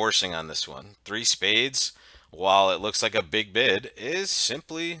non-forcing on this one. Three spades, while it looks like a big bid, is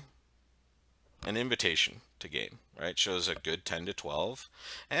simply an invitation to game, right? Shows a good 10 to 12,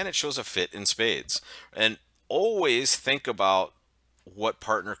 and it shows a fit in spades. And always think about what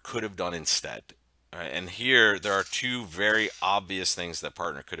partner could have done instead. Right? And here there are two very obvious things that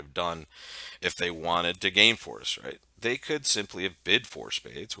partner could have done if they wanted to game force, right? They could simply have bid four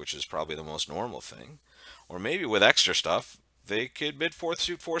spades, which is probably the most normal thing. Or maybe with extra stuff, they could bid fourth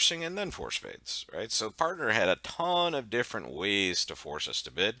suit forcing and then four spades, right? So partner had a ton of different ways to force us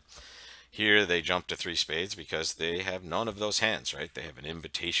to bid. Here they jump to three spades because they have none of those hands, right? They have an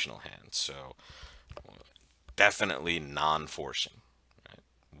invitational hand. So definitely non-forcing. Right?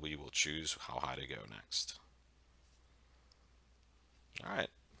 We will choose how high to go next. All right.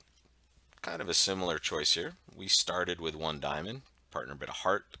 Kind of a similar choice here. We started with one diamond. Partner bid a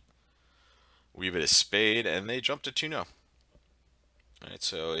heart. We bid a spade, and they jumped to 2-0. All right,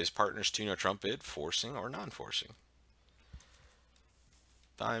 so is partner's 2-0 trump bid forcing or non-forcing?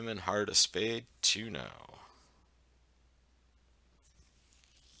 Diamond, heart, a spade, 2-no.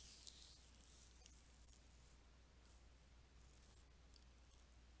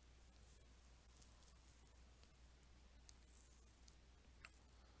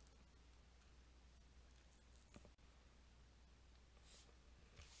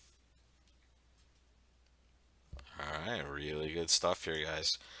 All right, really good stuff here,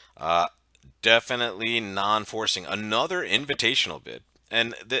 guys. Uh, Definitely non-forcing. Another invitational bid.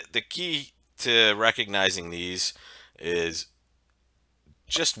 And the key to recognizing these is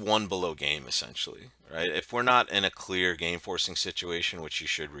just one below game, essentially, right? If we're not in a clear game forcing situation, which you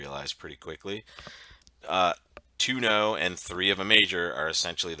should realize pretty quickly, uh, 2-no and 3 of a major are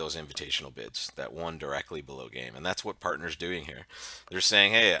essentially those invitational bids, that one directly below game. And that's what partners doing here. They're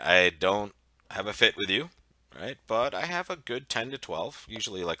saying, hey, I don't have a fit with you, right? But I have a good 10 to 12,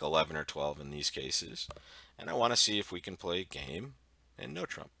 usually like 11 or 12 in these cases. And I want to see if we can play game and no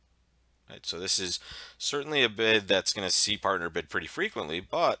trump. Right, so this is certainly a bid that's going to see partner bid pretty frequently,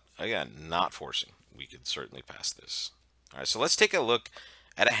 but again, not forcing. We could certainly pass this. All right, so let's take a look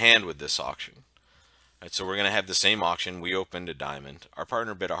at a hand with this auction. All right, so we're going to have the same auction. We opened a diamond. Our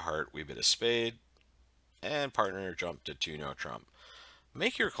partner bid a heart. We bid a spade. And partner jumped to 2-no trump.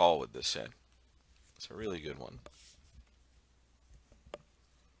 Make your call with this hand. It's a really good one.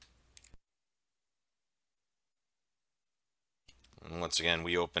 And once again,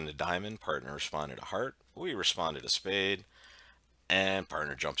 we opened a diamond. Partner responded a heart. We responded a spade. And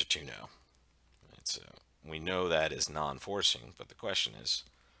partner jumped to 2-no. Right, so we know that is non-forcing, but the question is,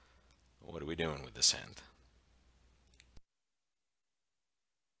 what are we doing with this hand?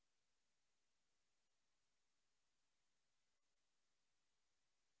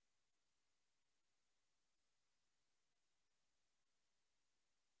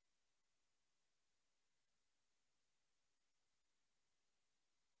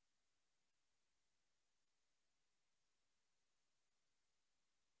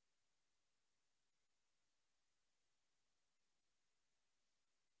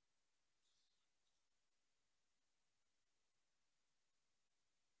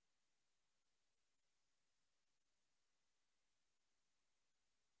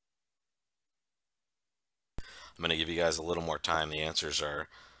 I'm going to give you guys a little more time. The answers are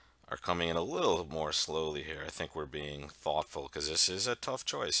coming in a little more slowly here. I think we're being thoughtful because this is a tough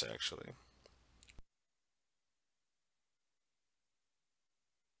choice, actually.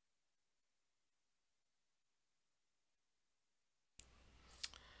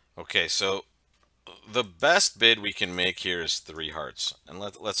 Okay, so the best bid we can make here is 3 hearts, and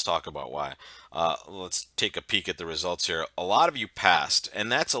let's talk about why. Let's take a peek at the results here. A lot of you passed,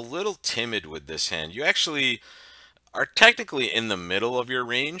 and that's a little timid with this hand. You actually are technically in the middle of your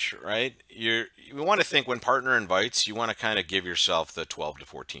range, right? You want to think when partner invites, you want to kind of give yourself the 12 to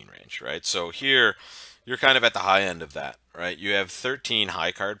 14 range, right? So here, you're kind of at the high end of that, right? You have 13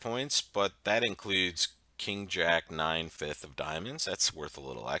 high card points, but that includes King Jack 9 fifth of diamonds. That's worth a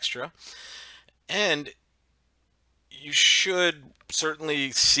little extra. And you should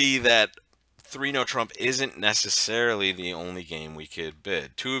certainly see that 3-no trump isn't necessarily the only game we could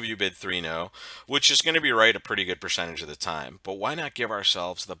bid. Two of you bid 3-no, which is going to be right a pretty good percentage of the time. But why not give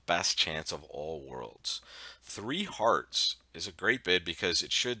ourselves the best chance of all worlds? 3 hearts is a great bid because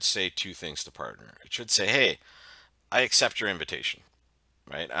it should say two things to partner. It should say, hey, I accept your invitation,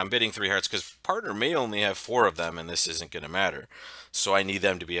 right? I'm bidding 3 hearts because partner may only have 4 of them and this isn't going to matter. So I need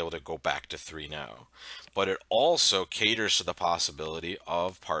them to be able to go back to 3 now. But it also caters to the possibility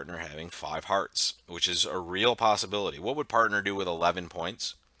of partner having 5 hearts, which is a real possibility. What would partner do with 11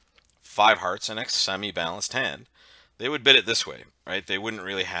 points? 5 hearts and a semi-balanced hand. They would bid it this way, right? They wouldn't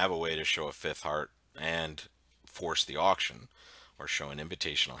really have a way to show a 5th heart and force the auction or show an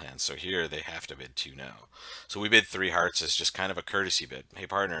invitational hand. So here they have to bid 2 now. So we bid 3 hearts as just kind of a courtesy bid. Hey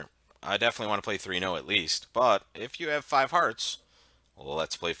partner, I definitely want to play 3-no at least, but if you have 5 hearts, well,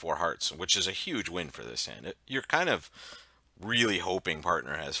 let's play 4 hearts, which is a huge win for this hand. You're kind of really hoping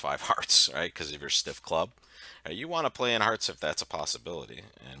partner has 5 hearts, right? Because of your stiff club. You want to play in hearts if that's a possibility,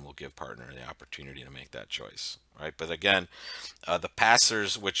 and we'll give partner the opportunity to make that choice, right? But again, the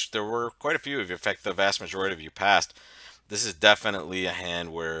passers, which there were quite a few of you, in fact, the vast majority of you passed, this is definitely a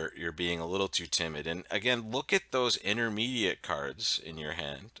hand where you're being a little too timid. And again, look at those intermediate cards in your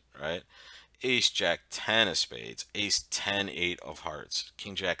hand, right? Ace Jack 10 of spades, Ace 10 8 of hearts,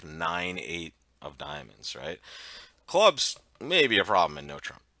 King Jack 9 8 of diamonds, right? Clubs may be a problem in no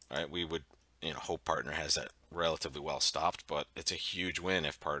trump, right? We would, hope partner has that relatively well stopped, but it's a huge win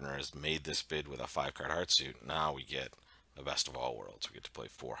if partner has made this bid with a 5 card heart suit. Now we get the best of all worlds. We get to play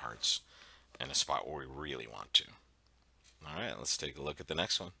 4 hearts in a spot where we really want to. All right, let's take a look at the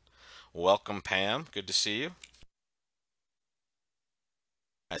next one. Welcome, Pam. Good to see you.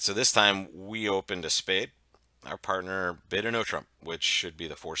 All right, so this time we opened a spade. Our partner bid a no trump, which should be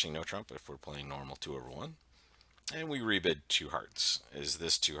the forcing no trump if we're playing normal 2/1. And we rebid two hearts. Is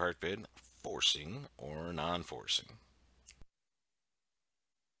this two heart bid forcing or non forcing?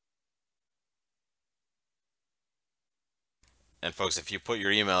 And folks, if you put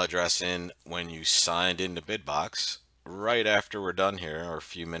your email address in when you signed into BidBox, right after we're done here, or a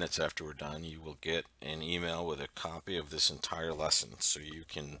few minutes after we're done, you will get an email with a copy of this entire lesson, so you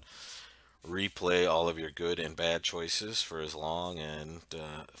can replay all of your good and bad choices for as long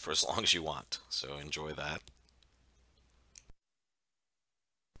as you want. So enjoy that.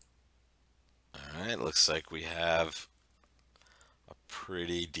 All right, looks like we have a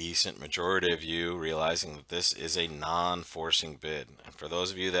pretty decent majority of you realizing that this is a non-forcing bid. And for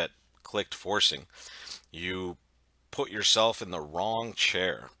those of you that clicked forcing, you put yourself in the wrong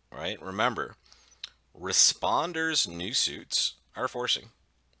chair, right? Remember, responders' new suits are forcing.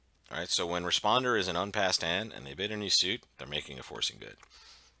 All right, so when responder is an unpassed hand and they bid a new suit, they're making a forcing bid.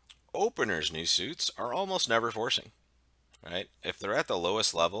 Openers' new suits are almost never forcing, right? If they're at the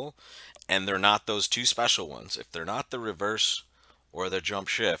lowest level and they're not those two special ones, if they're not the reverse or the jump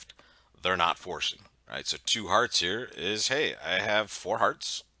shift, they're not forcing, right? So two hearts here is, hey, I have four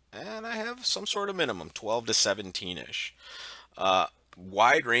hearts and I have some sort of minimum, 12 to 17 ish.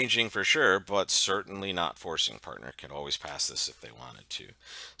 Wide ranging for sure, but certainly not forcing. Partner can always pass this if they wanted to.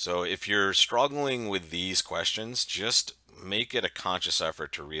 So if you're struggling with these questions, just make it a conscious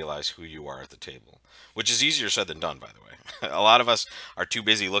effort to realize who you are at the table, which is easier said than done, by the way. A lot of us are too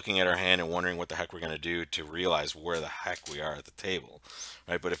busy looking at our hand and wondering what the heck we're going to do to realize where the heck we are at the table,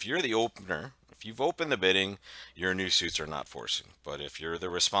 right? But if you're the opener, if you've opened the bidding, your new suits are not forcing. But if you're the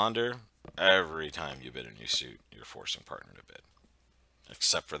responder, every time you bid a new suit, you're forcing partner to bid,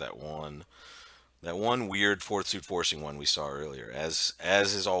 except for that one weird fourth suit forcing one we saw earlier. As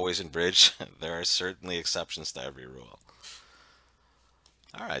is always in bridge, there are certainly exceptions to every rule.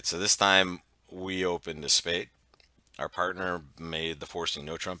 All right, so this time we opened a spade. Our partner made the forcing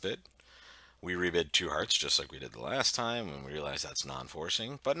no trump bid. We rebid two hearts just like we did the last time, and we realized that's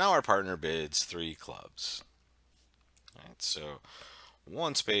non-forcing. But now our partner bids three clubs. All right, so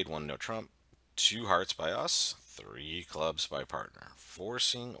one spade, one no trump, two hearts by us, three clubs by partner.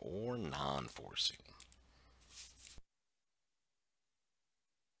 Forcing or non-forcing?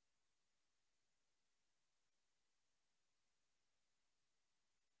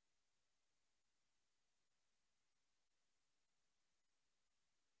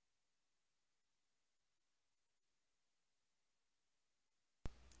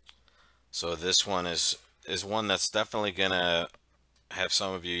 So this one is one that's definitely gonna have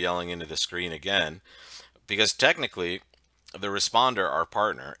some of you yelling into the screen again, because technically the responder, our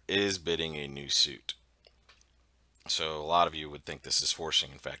partner, is bidding a new suit. So a lot of you would think this is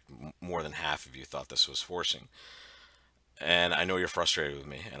forcing. In fact, more than half of you thought this was forcing. And I know you're frustrated with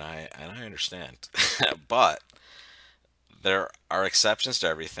me, and I understand. But there are exceptions to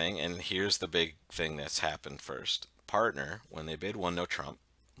everything, and here's the big thing that's happened first. Partner, when they bid one no trump,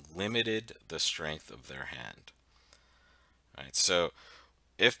 limited the strength of their hand. Right? So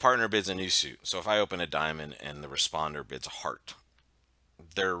if partner bids a new suit, so if I open a diamond and the responder bids a heart,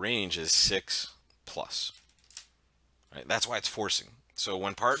 their range is 6 plus. Right? That's why it's forcing. So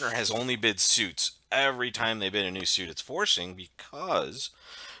when partner has only bid suits, every time they bid a new suit, it's forcing because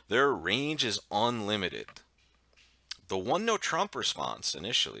their range is unlimited. The one no trump response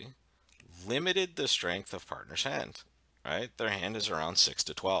initially limited the strength of partner's hand. Right? Their hand is around 6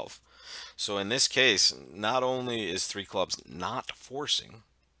 to 12. So in this case, not only is three clubs not forcing,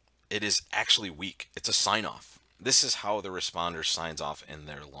 it is actually weak. It's a sign off. This is how the responder signs off in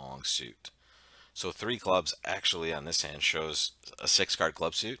their long suit. So three clubs actually on this hand shows a 6 card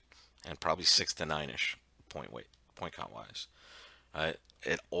club suit and probably 6 to 9 ish point count wise.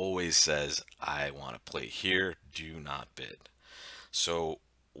 It always says, I want to play here, do not bid. So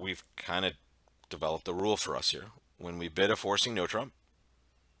we've kind of developed a rule for us here. When we bid a forcing no trump,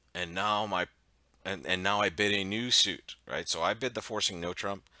 and now my and now I bid a new suit, right? So I bid the forcing no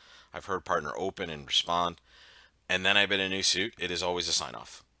trump. I've heard partner open and respond, and then I bid a new suit. It is always a sign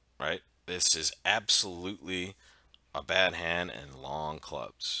off, right? This is absolutely a bad hand and long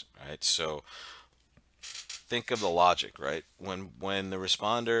clubs, right? So think of the logic, right? When the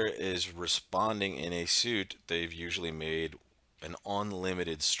responder is responding in a suit, they've usually made an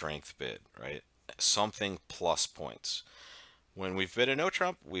unlimited strength bid, right? Something plus points. When we've bid a no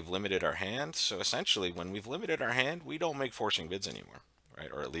trump, we've limited our hand. So essentially, when we've limited our hand, we don't make forcing bids anymore, right?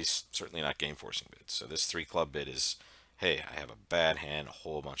 Or at least certainly not game forcing bids. So this three club bid is hey, I have a bad hand, a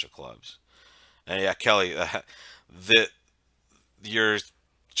whole bunch of clubs. And yeah, Kelly, the you're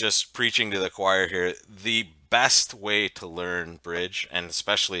just preaching to the choir here. The best way to learn bridge, and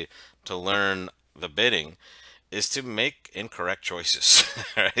especially to learn the bidding, is to make incorrect choices.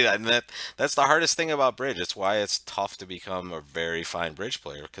 Right? And that's the hardest thing about bridge. It's why it's tough to become a very fine bridge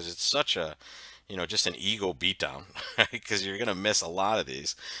player, because it's such a, just an ego beatdown, right? Because you're gonna miss a lot of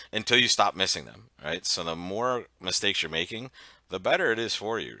these until you stop missing them, right? So the more mistakes you're making, the better it is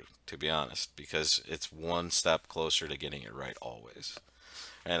for you, to be honest, because it's one step closer to getting it right always.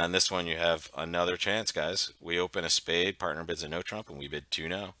 And on this one, you have another chance, guys. We open a spade, partner bids a no trump, and we bid two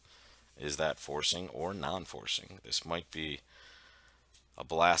no. Is that forcing or non-forcing? This might be a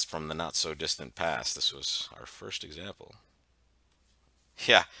blast from the not so distant past. This was our first example.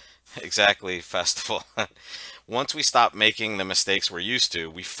 Yeah, exactly, festival. Once we stop making the mistakes we're used to,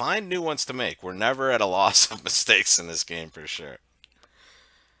 we find new ones to make. We're never at a loss of mistakes in this game for sure.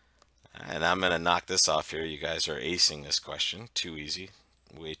 And I'm going to knock this off here. You guys are acing this question. Too easy.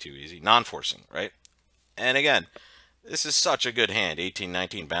 Way too easy. Non-forcing, right? And again, this is such a good hand.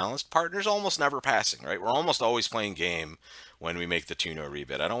 18-19 balanced. Partner's almost never passing, right? We're almost always playing game when we make the 2-no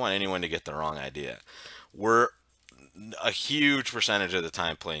rebid. I don't want anyone to get the wrong idea. We're a huge percentage of the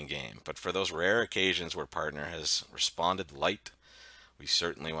time playing game, but for those rare occasions where partner has responded light, we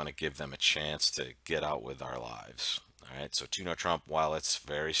certainly want to give them a chance to get out with our lives. All right, so 2-no trump, while it's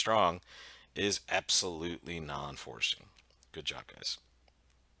very strong, is absolutely non-forcing. Good job, guys.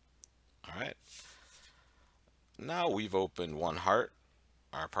 All right. Now we've opened one heart.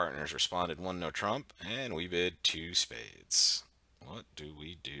 Our partners responded one no trump, and we bid two spades. What do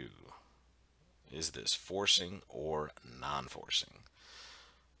we do? Is this forcing or non-forcing?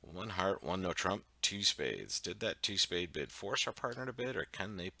 One heart, one no trump, two spades. Did that two spade bid force our partner to bid, or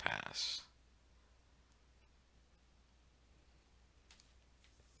can they pass?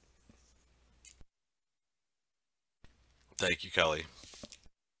 Thank you, Kelly.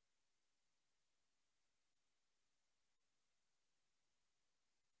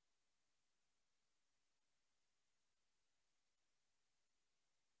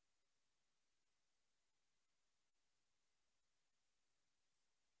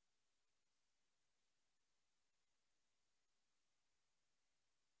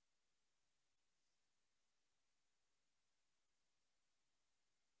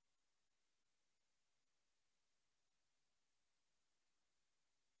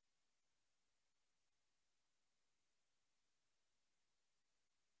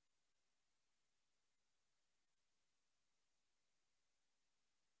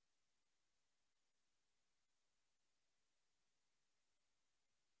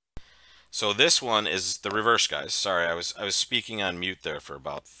 So this one is the reverse, guys. Sorry, I was speaking on mute there for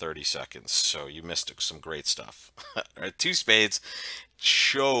about 30 seconds, so you missed some great stuff. All right, two spades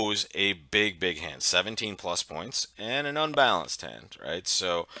shows a big hand, 17 plus points, and an unbalanced hand, right?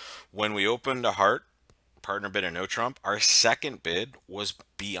 So when we opened a heart, partner bid a no trump, our second bid was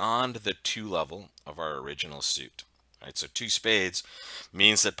beyond the two level of our original suit. Right, so two spades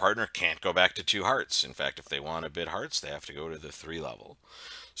means that partner can't go back to two hearts. In fact, if they want to bid hearts, they have to go to the three level.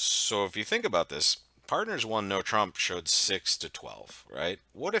 So if you think about this, partners one no trump showed 6 to 12, right?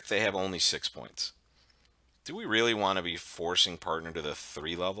 What if they have only 6 points? Do we really want to be forcing partner to the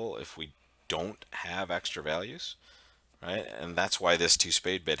three level if we don't have extra values, right? And that's why this two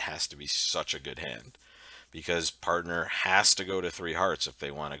spade bid has to be such a good hand, because partner has to go to three hearts if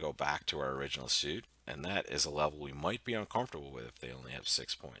they want to go back to our original suit. And that is a level we might be uncomfortable with if they only have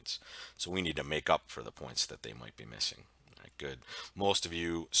 6 points. So we need to make up for the points that they might be missing. All right, good. Most of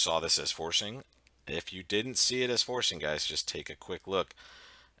you saw this as forcing. If you didn't see it as forcing, guys, just take a quick look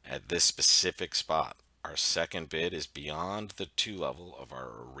at this specific spot. Our second bid is beyond the two level of our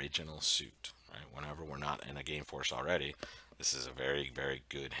original suit. Right? Whenever we're not in a game force already, this is a very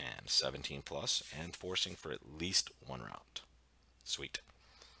good hand. 17 plus and forcing for at least one round. Sweet.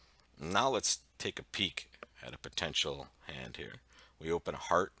 Now let's take a peek at a potential hand here. We open a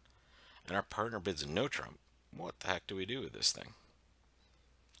heart and our partner bids a no trump. What the heck do we do with this thing?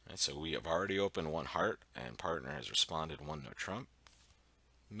 Right, so we have already opened one heart and partner has responded one no trump.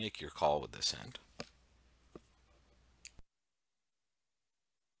 Make your call with this hand.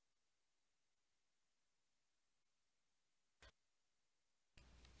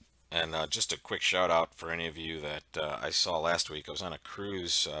 And just a quick shout out for any of you that I saw last week. I was on a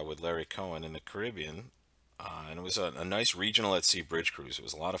cruise with Larry Cohen in the Caribbean, and it was a nice regional at sea bridge cruise. It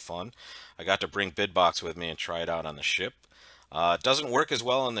was a lot of fun. I got to bring Bidbox with me and try it out on the ship. It doesn't work as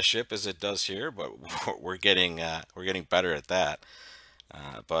well on the ship as it does here, but we're getting better at that.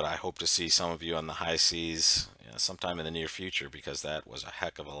 But I hope to see some of you on the high seas, sometime in the near future, because that was a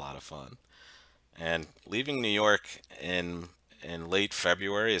heck of a lot of fun. And leaving New York in late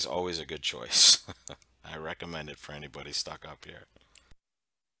February is always a good choice. I recommend it for anybody stuck up here.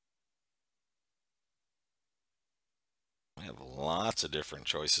 We have lots of different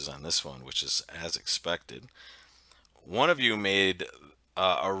choices on this one, which is as expected. One of you made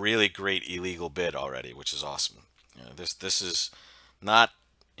a really great illegal bid already, which is awesome. This is not,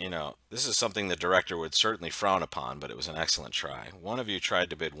 this is something the director would certainly frown upon, but it was an excellent try. One of you tried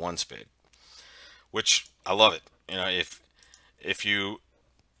to bid one spade, which I love it. If you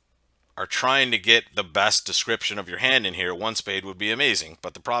are trying to get the best description of your hand in here, one spade would be amazing.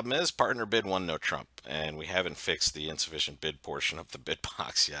 But the problem is, partner bid one no trump, and we haven't fixed the insufficient bid portion of the bid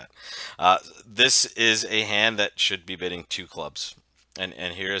box yet. This is a hand that should be bidding two clubs, and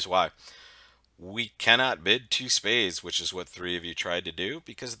here is why. We cannot bid two spades, which is what three of you tried to do,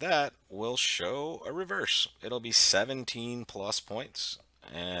 because that will show a reverse. It'll be 17 plus points,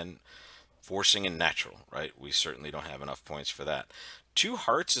 and forcing and natural, right? We certainly don't have enough points for that. Two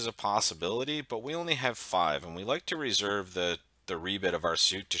hearts is a possibility, but we only have five, and we like to reserve the rebid of our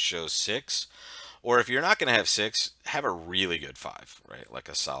suit to show six. Or if you're not going to have six, have a really good five, right? Like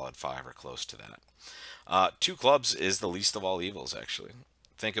a solid five or close to that. Two clubs is the least of all evils, actually.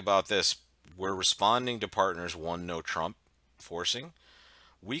 Think about this. We're responding to partners one no trump forcing.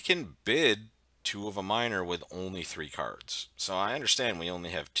 We can bid two of a minor with only three cards. So I understand we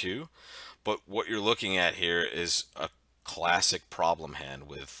only have two, but what you're looking at here is a classic problem hand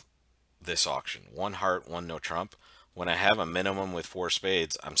with this auction. One heart, one no trump. When I have a minimum with four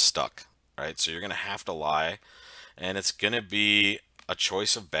spades, I'm stuck, right? So you're going to have to lie, and it's going to be a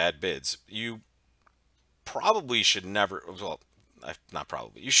choice of bad bids. You probably should never, well, not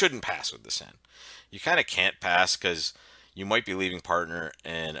probably, you shouldn't pass with this hand. You kind of can't pass because you might be leaving partner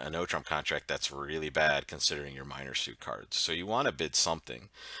in a no trump contract that's really bad considering your minor suit cards. So you want to bid something,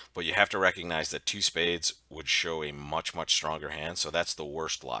 but you have to recognize that two spades would show a much, much stronger hand. So that's the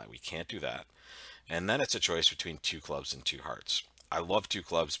worst lie. We can't do that. And then it's a choice between two clubs and two hearts. I love two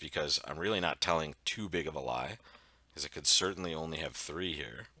clubs because I'm really not telling too big of a lie, because I could certainly only have three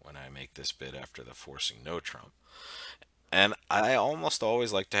here when I make this bid after the forcing no trump. And I almost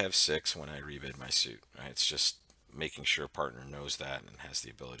always like to have six when I rebid my suit. Right? It's just making sure partner knows that and has the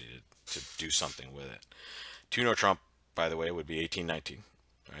ability to do something with it. Two no trump, by the way, would be 18-19.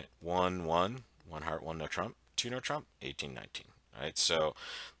 Right? One heart, one no trump. Two no trump, 18-19. Right? So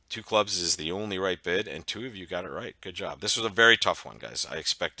two clubs is the only right bid, and two of you got it right. Good job. This was a very tough one, guys. I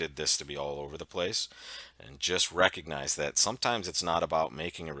expected this to be all over the place, and just recognize that sometimes it's not about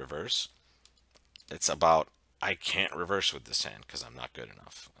making a reverse. It's about I can't reverse with this hand because I'm not good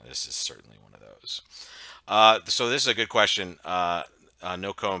enough. This is certainly one of those. So this is a good question.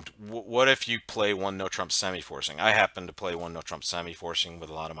 No combed. What if you play one no trump semi forcing? I happen to play one no trump semi forcing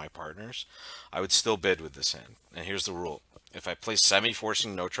with a lot of my partners. I would still bid with this hand. And here's the rule: if I play semi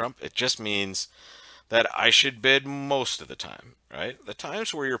forcing no trump, it just means that I should bid most of the time, right? The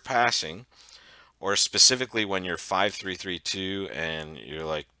times where you're passing, or specifically when you're 5-3-3-2 and you're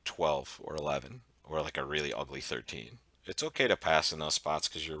like 12 or 11 or like a really ugly 13. It's okay to pass in those spots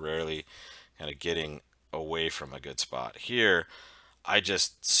because you're rarely kind of getting away from a good spot. Here, I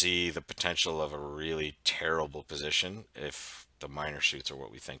just see the potential of a really terrible position if the minor shoots are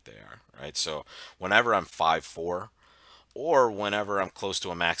what we think they are, right? So whenever I'm 5-4 or whenever I'm close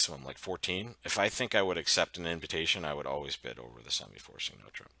to a maximum like 14, if I think I would accept an invitation, I would always bid over the semi-forcing no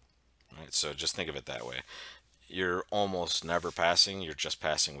trump. Right, so just think of it that way. You're almost never passing, you're just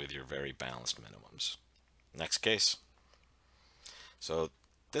passing with your very balanced minimums. Next case. So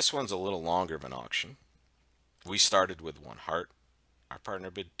this one's a little longer of an auction. We started with one heart. Our partner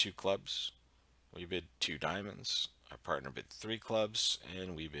bid two clubs. We bid two diamonds. Our partner bid three clubs,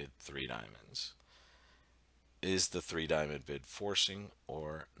 and we bid three diamonds. Is the three diamond bid forcing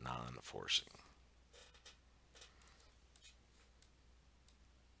or non-forcing?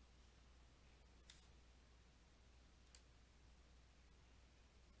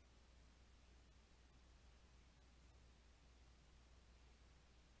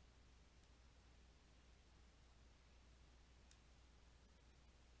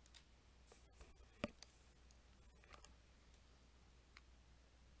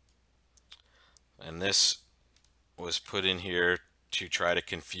 And this was put in here to try to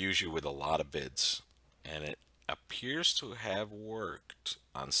confuse you with a lot of bids, and it appears to have worked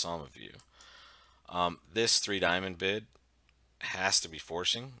on some of you. This three diamond bid has to be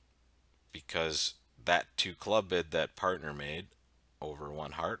forcing because that two club bid that partner made over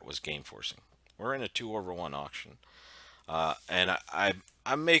one heart was game forcing. We're in a 2-over-1 auction.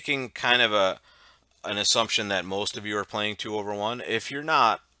 I'm making kind of an assumption that most of you are playing 2/1. If you're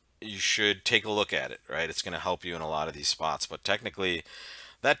not, you should take a look at it, right? It's going to help you in a lot of these spots. But technically,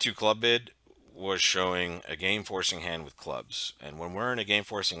 that two club bid was showing a game forcing hand with clubs. And when we're in a game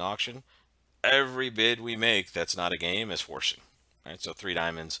forcing auction, every bid we make that's not a game is forcing. Right? So three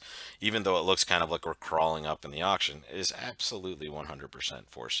diamonds, even though it looks kind of like we're crawling up in the auction, is absolutely 100%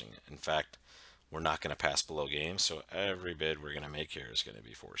 forcing. In fact, we're not going to pass below game, so every bid we're going to make here is going to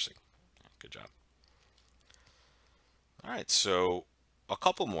be forcing. Good job. All right, so a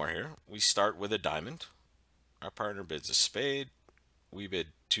couple more here. We start with a diamond. Our partner bids a spade. We bid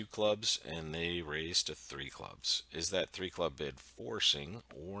two clubs, and they raise to three clubs. Is that three club bid forcing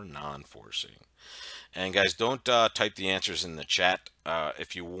or non-forcing? And guys, don't type the answers in the chat.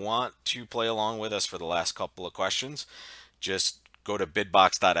 If you want to play along with us for the last couple of questions, just go to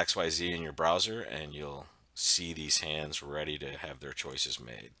bidbox.xyz in your browser, and you'll see these hands ready to have their choices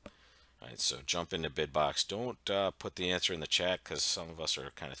made. All right, so jump into Bidbox. Don't put the answer in the chat because some of us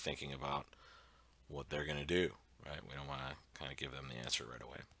are kind of thinking about what they're going to do, right? We don't want to kind of give them the answer right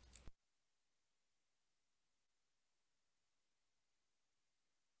away.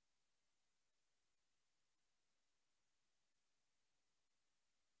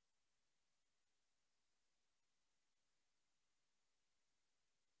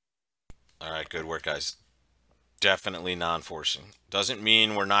 All right, good work, guys. Definitely non-forcing. Doesn't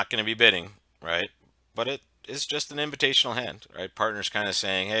mean we're not going to be bidding, right? But it is just an invitational hand, right? Partner's kind of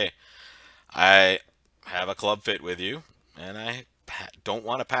saying, hey, I have a club fit with you, and I don't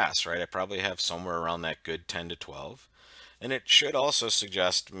want to pass, right? I probably have somewhere around that good 10 to 12. And it should also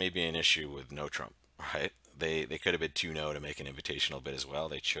suggest maybe an issue with no trump, right? They could have bid 2 no to make an invitational bid as well.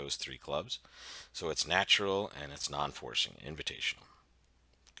 They chose three clubs. So it's natural and it's non-forcing, invitational.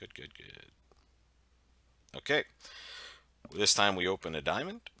 Good, good, good. Okay. This time we open a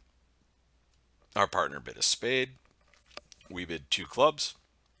diamond. Our partner bid a spade. We bid two clubs.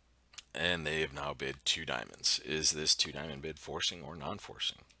 And they have now bid two diamonds. Is this two diamond bid forcing or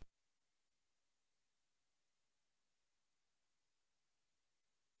non-forcing?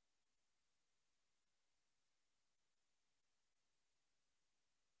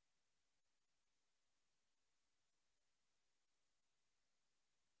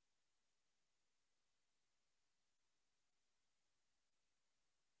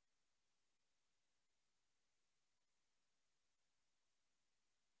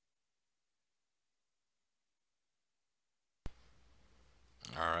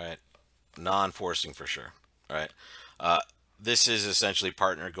 All right. Non-forcing for sure. All right. Uh, this is essentially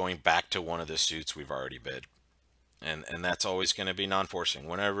partner going back to one of the suits we've already bid. And that's always going to be non-forcing.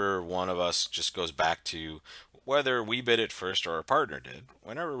 Whenever one of us just goes back to whether we bid it first or our partner did,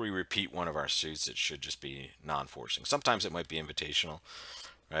 whenever we repeat one of our suits, it should just be non-forcing. Sometimes it might be invitational,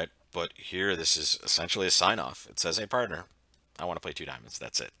 right? But here, this is essentially a sign-off. It says, hey, partner, I want to play two diamonds.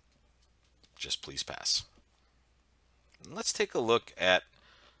 That's it. Just please pass. And let's take a look at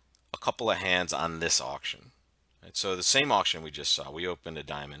a couple of hands on this auction. Right, so the same auction we just saw, we opened a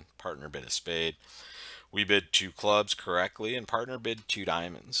diamond, partner bid a spade. We bid two clubs correctly, and partner bid two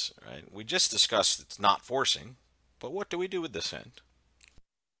diamonds. Right? We just discussed it's not forcing, but what do we do with this hand?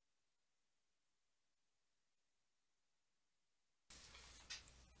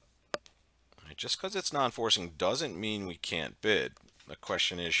 Right? Just because it's non-forcing doesn't mean we can't bid. The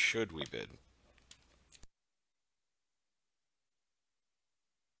question is, should we bid?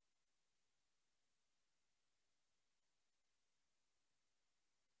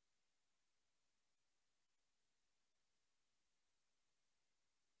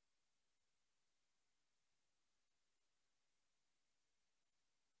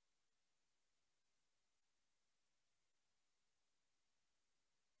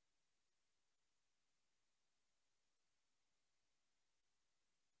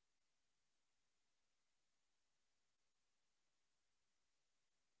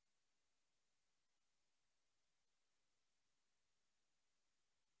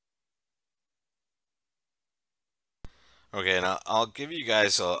 Okay, and I'll give you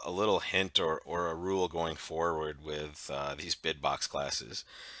guys a little hint or a rule going forward with these bid box classes.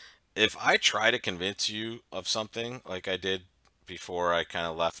 If I try to convince you of something like I did before I kind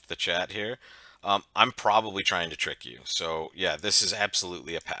of left the chat here, I'm probably trying to trick you. So yeah, this is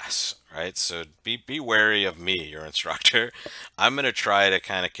absolutely a pass, right? So be wary of me, your instructor. I'm gonna try to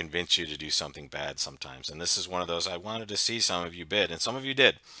kind of convince you to do something bad sometimes, and this is one of those I wanted to see some of you bid, and some of you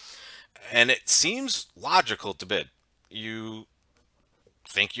did, and it seems logical to bid. You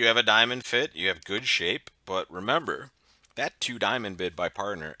think you have a diamond fit, you have good shape, but remember that two diamond bid by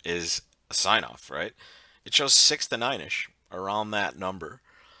partner is a sign off, right? It shows 6 to 9ish, around that number.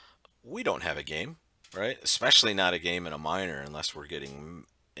 We don't have a game, right? Especially not a game in a minor unless we're getting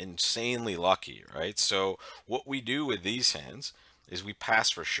insanely lucky, right? So what we do with these hands is we pass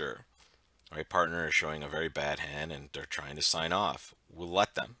for sure. Right, partner is showing a very bad hand and they're trying to sign off. We'll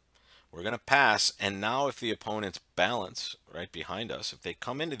let them. We're going to pass. And now if the opponent's balance right behind us, if they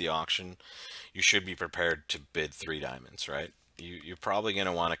come into the auction, you should be prepared to bid 3 diamonds, right? You're probably going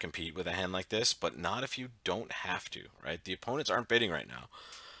to want to compete with a hand like this, but not if you don't have to, right? The opponents aren't bidding right now.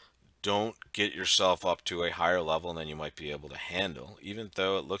 Don't get yourself up to a higher level than you might be able to handle. Even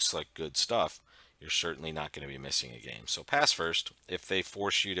though it looks like good stuff, you're certainly not going to be missing a game. So pass first. If they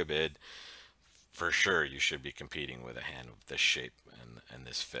force you to bid, for sure you should be competing with a hand of this shape and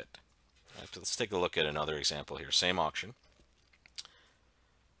this fit. Right, so let's take a look at another example here. Same auction.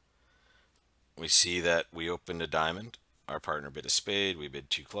 We see that we opened a diamond. Our partner bid a spade. We bid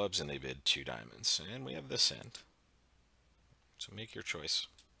 2 clubs and they bid 2 diamonds. And we have this hand. So make your choice.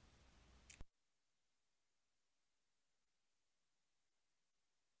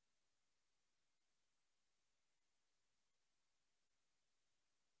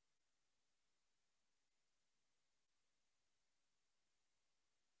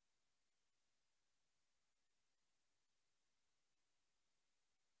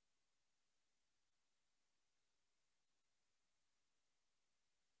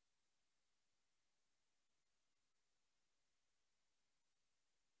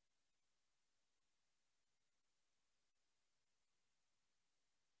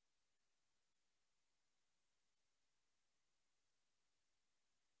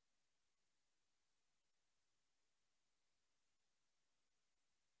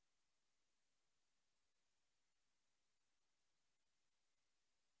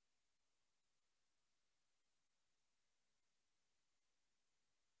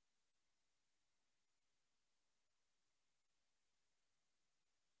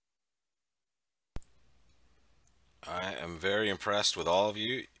 I am very impressed with all of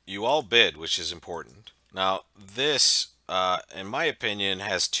you. You all bid, which is important. Now, this, in my opinion,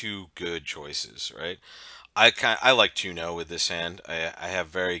 has two good choices, right? I like to know with this hand. I have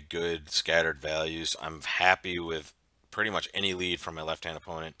very good scattered values. I'm happy with pretty much any lead from my left hand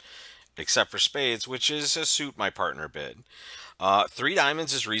opponent, except for spades, which is a suit my partner bid. 3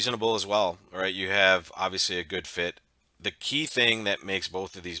 diamonds is reasonable as well, right? You have obviously a good fit. The key thing that makes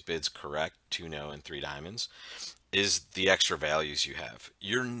both of these bids correct, 2 no and 3 diamonds, is the extra values you have.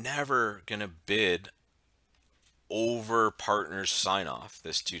 You're never going to bid over partner's sign off,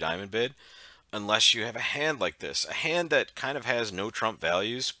 this 2 diamond bid, unless you have a hand like this, a hand that kind of has no trump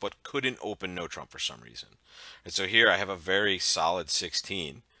values but couldn't open no trump for some reason. And so here I have a very solid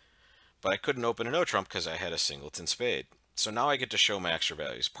 16, but I couldn't open a no trump because I had a singleton spade. So now I get to show my extra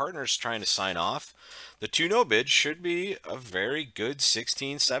values. Partner's trying to sign off. The 2 no bid should be a very good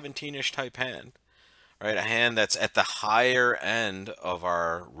 16, 17-ish type hand. Right, a hand that's at the higher end of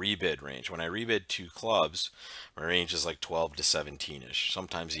our rebid range. When I rebid 2 clubs, my range is like 12 to 17-ish,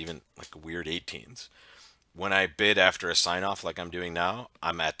 sometimes even like weird 18s. When I bid after a sign off like I'm doing now,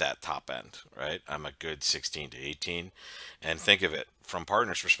 I'm at that top end, right? I'm a good 16 to 18. And think of it from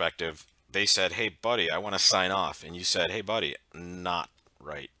partner's perspective, they said, "Hey buddy, I want to sign off." And you said, "Hey buddy, not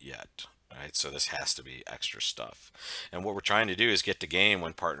right yet." Right? So this has to be extra stuff. And what we're trying to do is get to game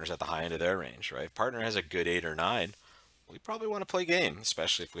when partner's at the high end of their range, right? If partner has a good 8 or 9, we probably want to play game,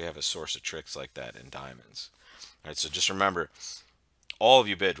 especially if we have a source of tricks like that in diamonds. All right, so just remember, all of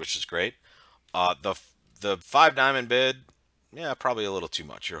you bid, which is great. The 5 diamond bid, yeah, probably a little too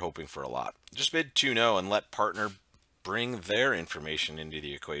much. You're hoping for a lot. Just bid 2 no and let partner bring their information into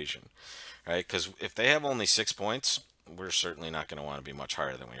the equation, right? Because if they have only 6 points, we're certainly not going to want to be much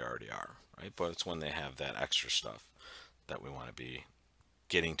higher than we already are, right? But it's when they have that extra stuff that we want to be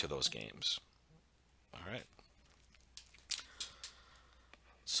getting to those games. All right.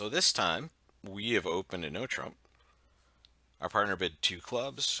 So this time we have opened a no trump. Our partner bid 2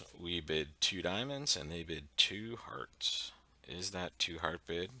 clubs, we bid 2 diamonds, and they bid 2 hearts. Is that 2 heart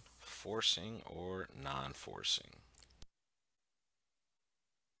bid forcing or non-forcing?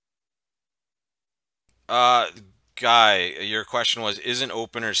 Uh, Guy, your question was, is an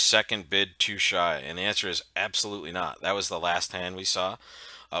opener's second bid too shy? And the answer is absolutely not. That was the last hand we saw.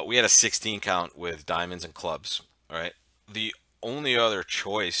 We had a 16 count with diamonds and clubs, all right? The only other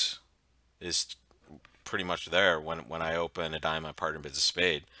choice is pretty much there when I open a diamond, my partner bids a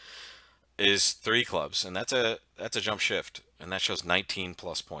spade, is 3 clubs, and that's a jump shift, and that shows 19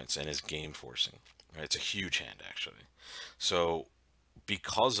 plus points and is game forcing. Right? It's a huge hand actually. So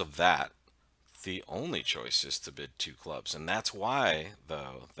because of that, the only choice is to bid two clubs. And that's why,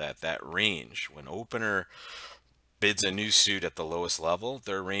 though, that range, when opener bids a new suit at the lowest level,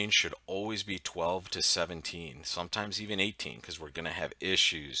 their range should always be 12 to 17, sometimes even 18, because we're going to have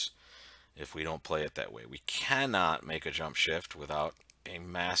issues if we don't play it that way. We cannot make a jump shift without a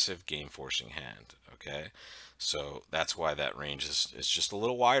massive game forcing hand. Okay, so that's why that range is just a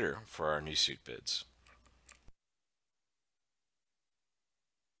little wider for our new suit bids.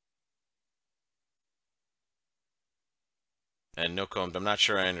 And no combed, I'm not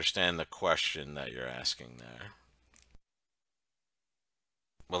sure I understand the question that you're asking there.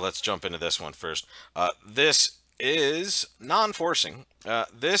 Well, let's jump into this one first. This is non-forcing.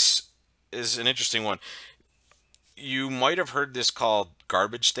 This is an interesting one. You might have heard this called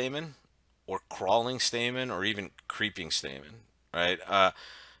garbage stamen, or crawling stamen, or even creeping stamen, right?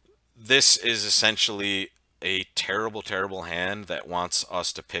 This is essentially a terrible, terrible hand that wants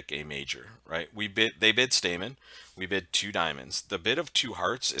us to pick a major, right? They bid stamen, we bid two diamonds. The bid of two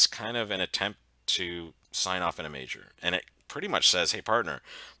hearts is kind of an attempt to sign off in a major, and it pretty much says, "Hey partner,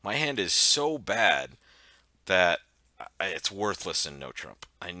 my hand is so bad that it's worthless in no trump.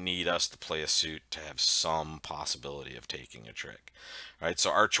 I need us to play a suit to have some possibility of taking a trick." Right?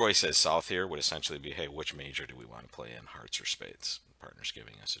 So our choice as south here would essentially be, hey, which major do we want to play in, hearts or spades? Partner's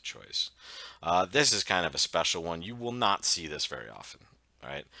giving us a choice. This is kind of a special one. You will not see this very often,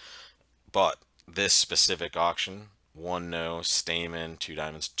 right? But this specific auction, one no, stamen, two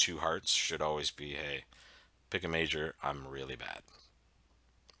diamonds, two hearts, should always be, hey, pick a major. I'm really bad.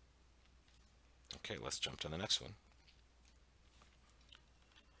 Okay, let's jump to the next one.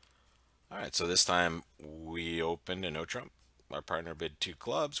 All right, so this time we opened a no trump. Our partner bid two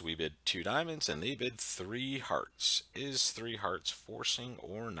clubs, we bid two diamonds, and they bid three hearts. Is three hearts forcing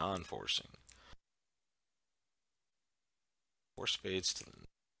or non-forcing? Four spades to the...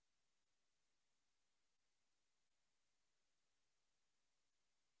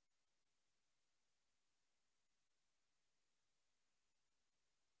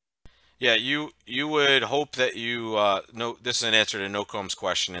 Yeah, you would hope that you no. This is an answer to No Combs'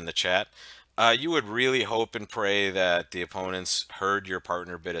 question in the chat. You would really hope and pray that the opponents heard your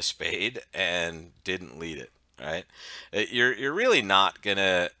partner bid a spade and didn't lead it. Right? You're really not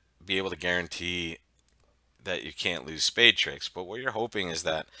gonna be able to guarantee that you can't lose spade tricks, but what you're hoping is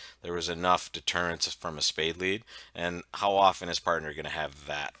that there was enough deterrence from a spade lead. And how often is partner going to have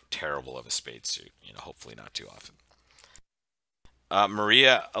that terrible of a spade suit? Hopefully not too often.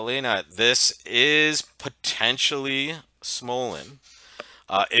 Maria Elena, this is potentially Smolin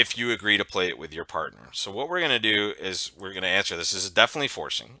if you agree to play it with your partner. So what we're going to do is we're going to answer this. This is definitely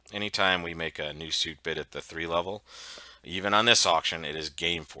forcing. Anytime we make a new suit bid at the 3 level, even on this auction, it is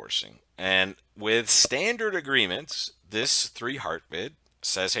game forcing. And with standard agreements, this 3 heart bid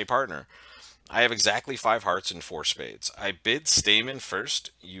says, hey partner, I have exactly 5 hearts and 4 spades. I bid Stamen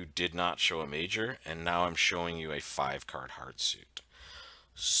first. You did not show a major, and now I'm showing you a 5-card heart suit.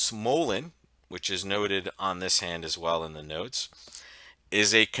 Smolin, which is noted on this hand as well in the notes,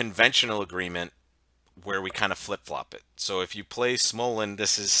 is a conventional agreement where we kind of flip-flop it. So if you play Smolin,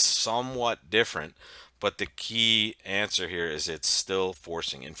 this is somewhat different, but the key answer here is it's still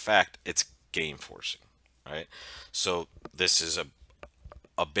forcing. In fact, it's game forcing, right? So this is a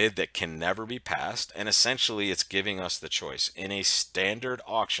bid that can never be passed, and essentially it's giving us the choice. In a standard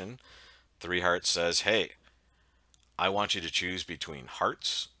auction, 3 hearts says, hey, I want you to choose between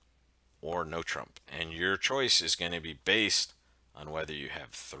hearts or no trump. And your choice is going to be based on whether you have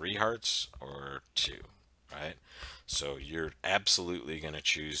 3 hearts or 2, right? So you're absolutely going to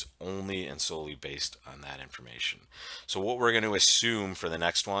choose only and solely based on that information. So what we're going to assume for the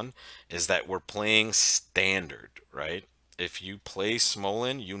next one is that we're playing standard, right? If you play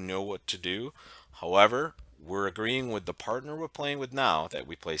Smolin, you know what to do. However, we're agreeing with the partner we're playing with now that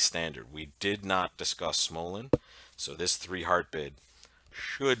we play standard. We did not discuss Smolin. So this 3 heart bid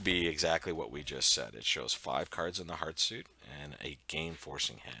should be exactly what we just said. It shows 5 cards in the heart suit and a game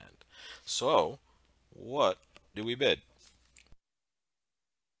forcing hand. So what do we bid?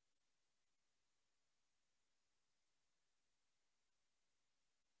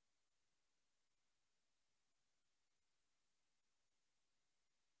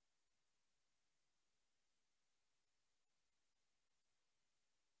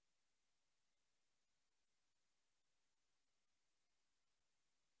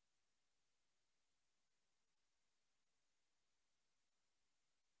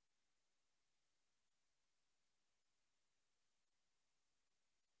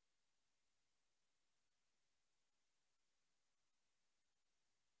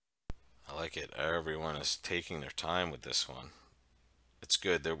 I like it. Everyone is taking their time with this one. It's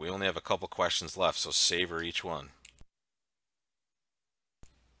good. There, we only have a couple questions left, so savor each one.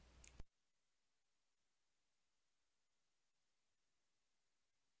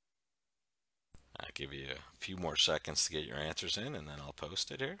 I'll give you a few more seconds to get your answers in, and then I'll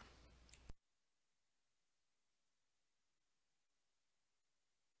post it here.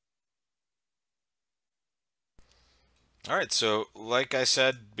 All right, so like I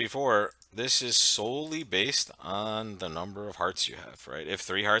said before, this is solely based on the number of hearts you have, right? If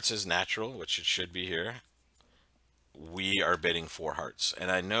three hearts is natural, which it should be here, we are bidding four hearts.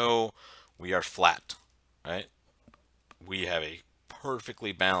 And I know we are flat, right? We have a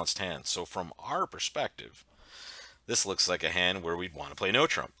perfectly balanced hand. So from our perspective, this looks like a hand where we'd want to play no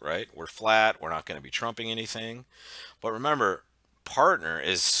trump, right? We're flat, we're not going to be trumping anything. But remember, partner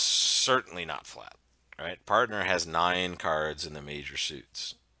is certainly not flat, right? Partner has nine cards in the major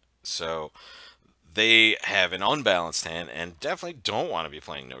suits. So they have an unbalanced hand and definitely don't want to be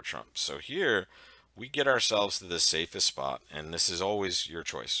playing no trump. So here we get ourselves to the safest spot, and this is always your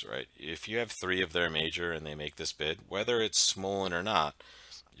choice, right? If you have three of their major and they make this bid, whether it's small or not,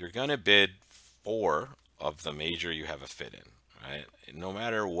 you're going to bid four of the major you have a fit in, right? No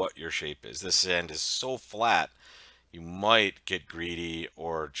matter what your shape is. This end is so flat, you might get greedy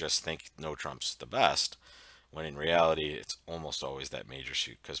or just think no trump's the best, when in reality it's almost always that major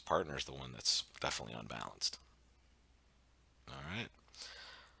suit because partner's the one that's definitely unbalanced. All right,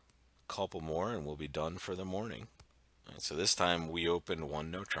 a couple more and we'll be done for the morning. All right, so this time we opened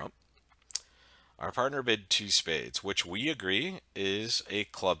one no trump. Our partner bid two spades, which we agree is a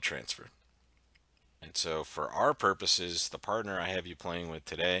club transfer. And so for our purposes, the partner I have you playing with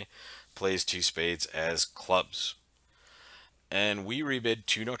today plays two spades as clubs. And we rebid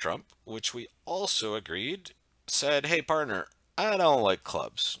two no trump, which we also agreed said, hey partner, I don't like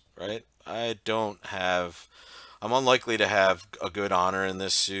clubs, right? I'm unlikely to have a good honor in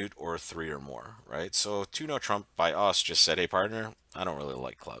this suit or three or more, right? So two no trump by us just said, hey partner, I don't really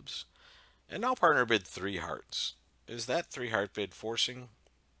like clubs. And now partner bid three hearts. Is that three heart bid forcing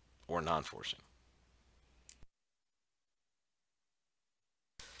or non-forcing?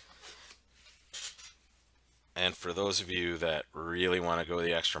 And for those of you that really want to go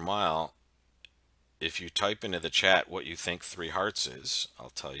the extra mile, if you type into the chat what you think three hearts is,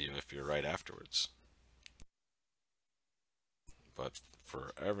 I'll tell you if you're right afterwards. But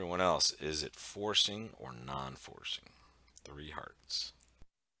for everyone else, is it forcing or non-forcing? Three hearts.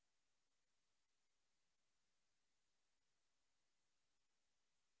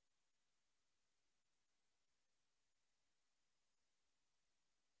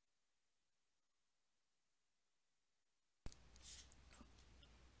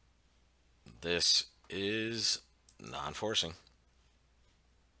 This is non-forcing.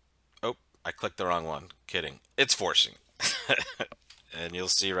 Oh, I clicked the wrong one. Kidding. It's forcing. And you'll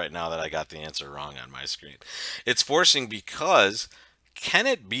see right now that I got the answer wrong on my screen. It's forcing because can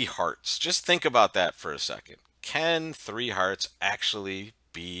it be hearts? Just think about that for a second. Can three hearts actually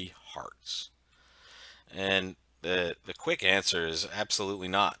be hearts? And the quick answer is absolutely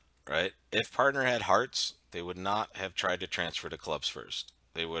not, right? If partner had hearts, they would not have tried to transfer to clubs first.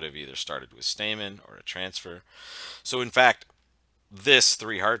 They would have either started with Stamen or a transfer. So in fact, this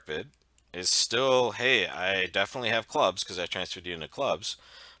three heart bid is still, hey, I definitely have clubs because I transferred you into clubs,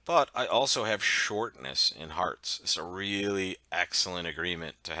 but I also have shortness in hearts. It's a really excellent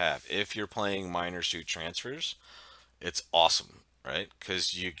agreement to have. If you're playing minor suit transfers, it's awesome, right?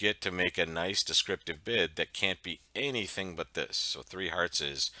 Because you get to make a nice descriptive bid that can't be anything but this. So three hearts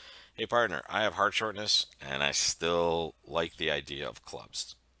is, hey partner, I have heart shortness and I still like the idea of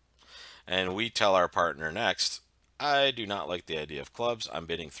clubs. And we tell our partner next, I do not like the idea of clubs. I'm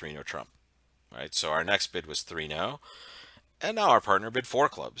bidding three no trump, right? So our next bid was three no, and now our partner bid four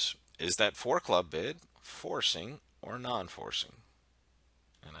clubs. Is that four club bid forcing or non-forcing?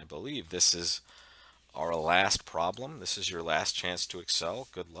 And I believe this is our last problem. This is your last chance to excel.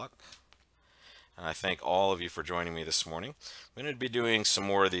 Good luck. And I thank all of you for joining me this morning. I'm going to be doing some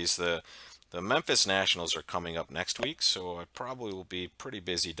more of these. The Memphis Nationals are coming up next week, so I probably will be pretty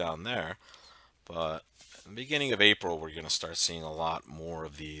busy down there. But in the beginning of April, we're going to start seeing a lot more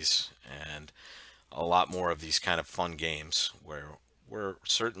of these and a lot more of these kind of fun games where we're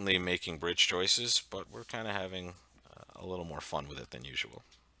certainly making bridge choices, but we're kind of having a little more fun with it than usual.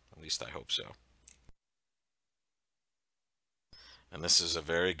 At least I hope so. And this is a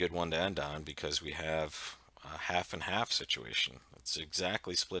very good one to end on because we have a half and half situation. It's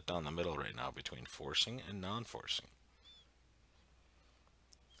exactly split down the middle right now between forcing and non-forcing.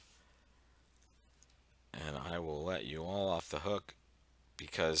 And I will let you all off the hook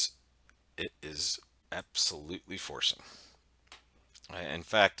because it is absolutely forcing. In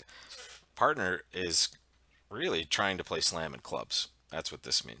fact, partner is really trying to play slam and clubs. That's what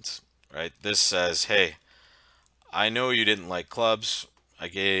this means, right? This says, hey, I know you didn't like clubs. I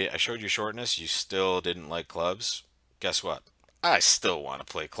showed you shortness. You still didn't like clubs. Guess what? I still want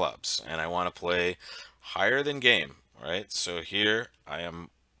to play clubs, and I want to play higher than game, right? So here I am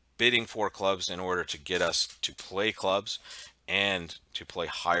bidding for clubs in order to get us to play clubs and to play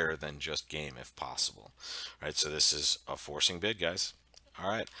higher than just game if possible, right? So this is a forcing bid, guys. All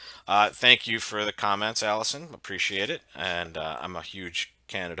right. Thank you for the comments, Allison. Appreciate it. And I'm a huge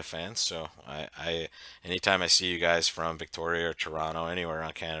Canada fan, so anytime I see you guys from Victoria or Toronto, anywhere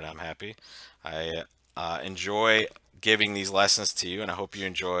around Canada, I'm happy. I enjoy giving these lessons to you, and I hope you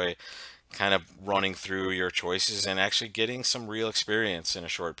enjoy kind of running through your choices and actually getting some real experience in a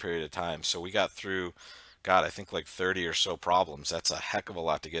short period of time. So we got through, God, I think like 30 or so problems. That's a heck of a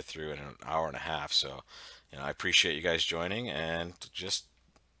lot to get through in an hour and a half. So, I appreciate you guys joining, and just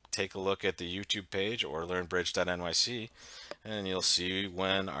take a look at the YouTube page or learnbridge.nyc, and you'll see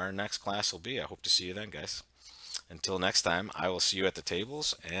when our next class will be. I hope to see you then, guys. Until next time, I will see you at the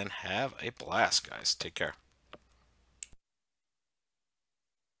tables, and have a blast, guys. Take care.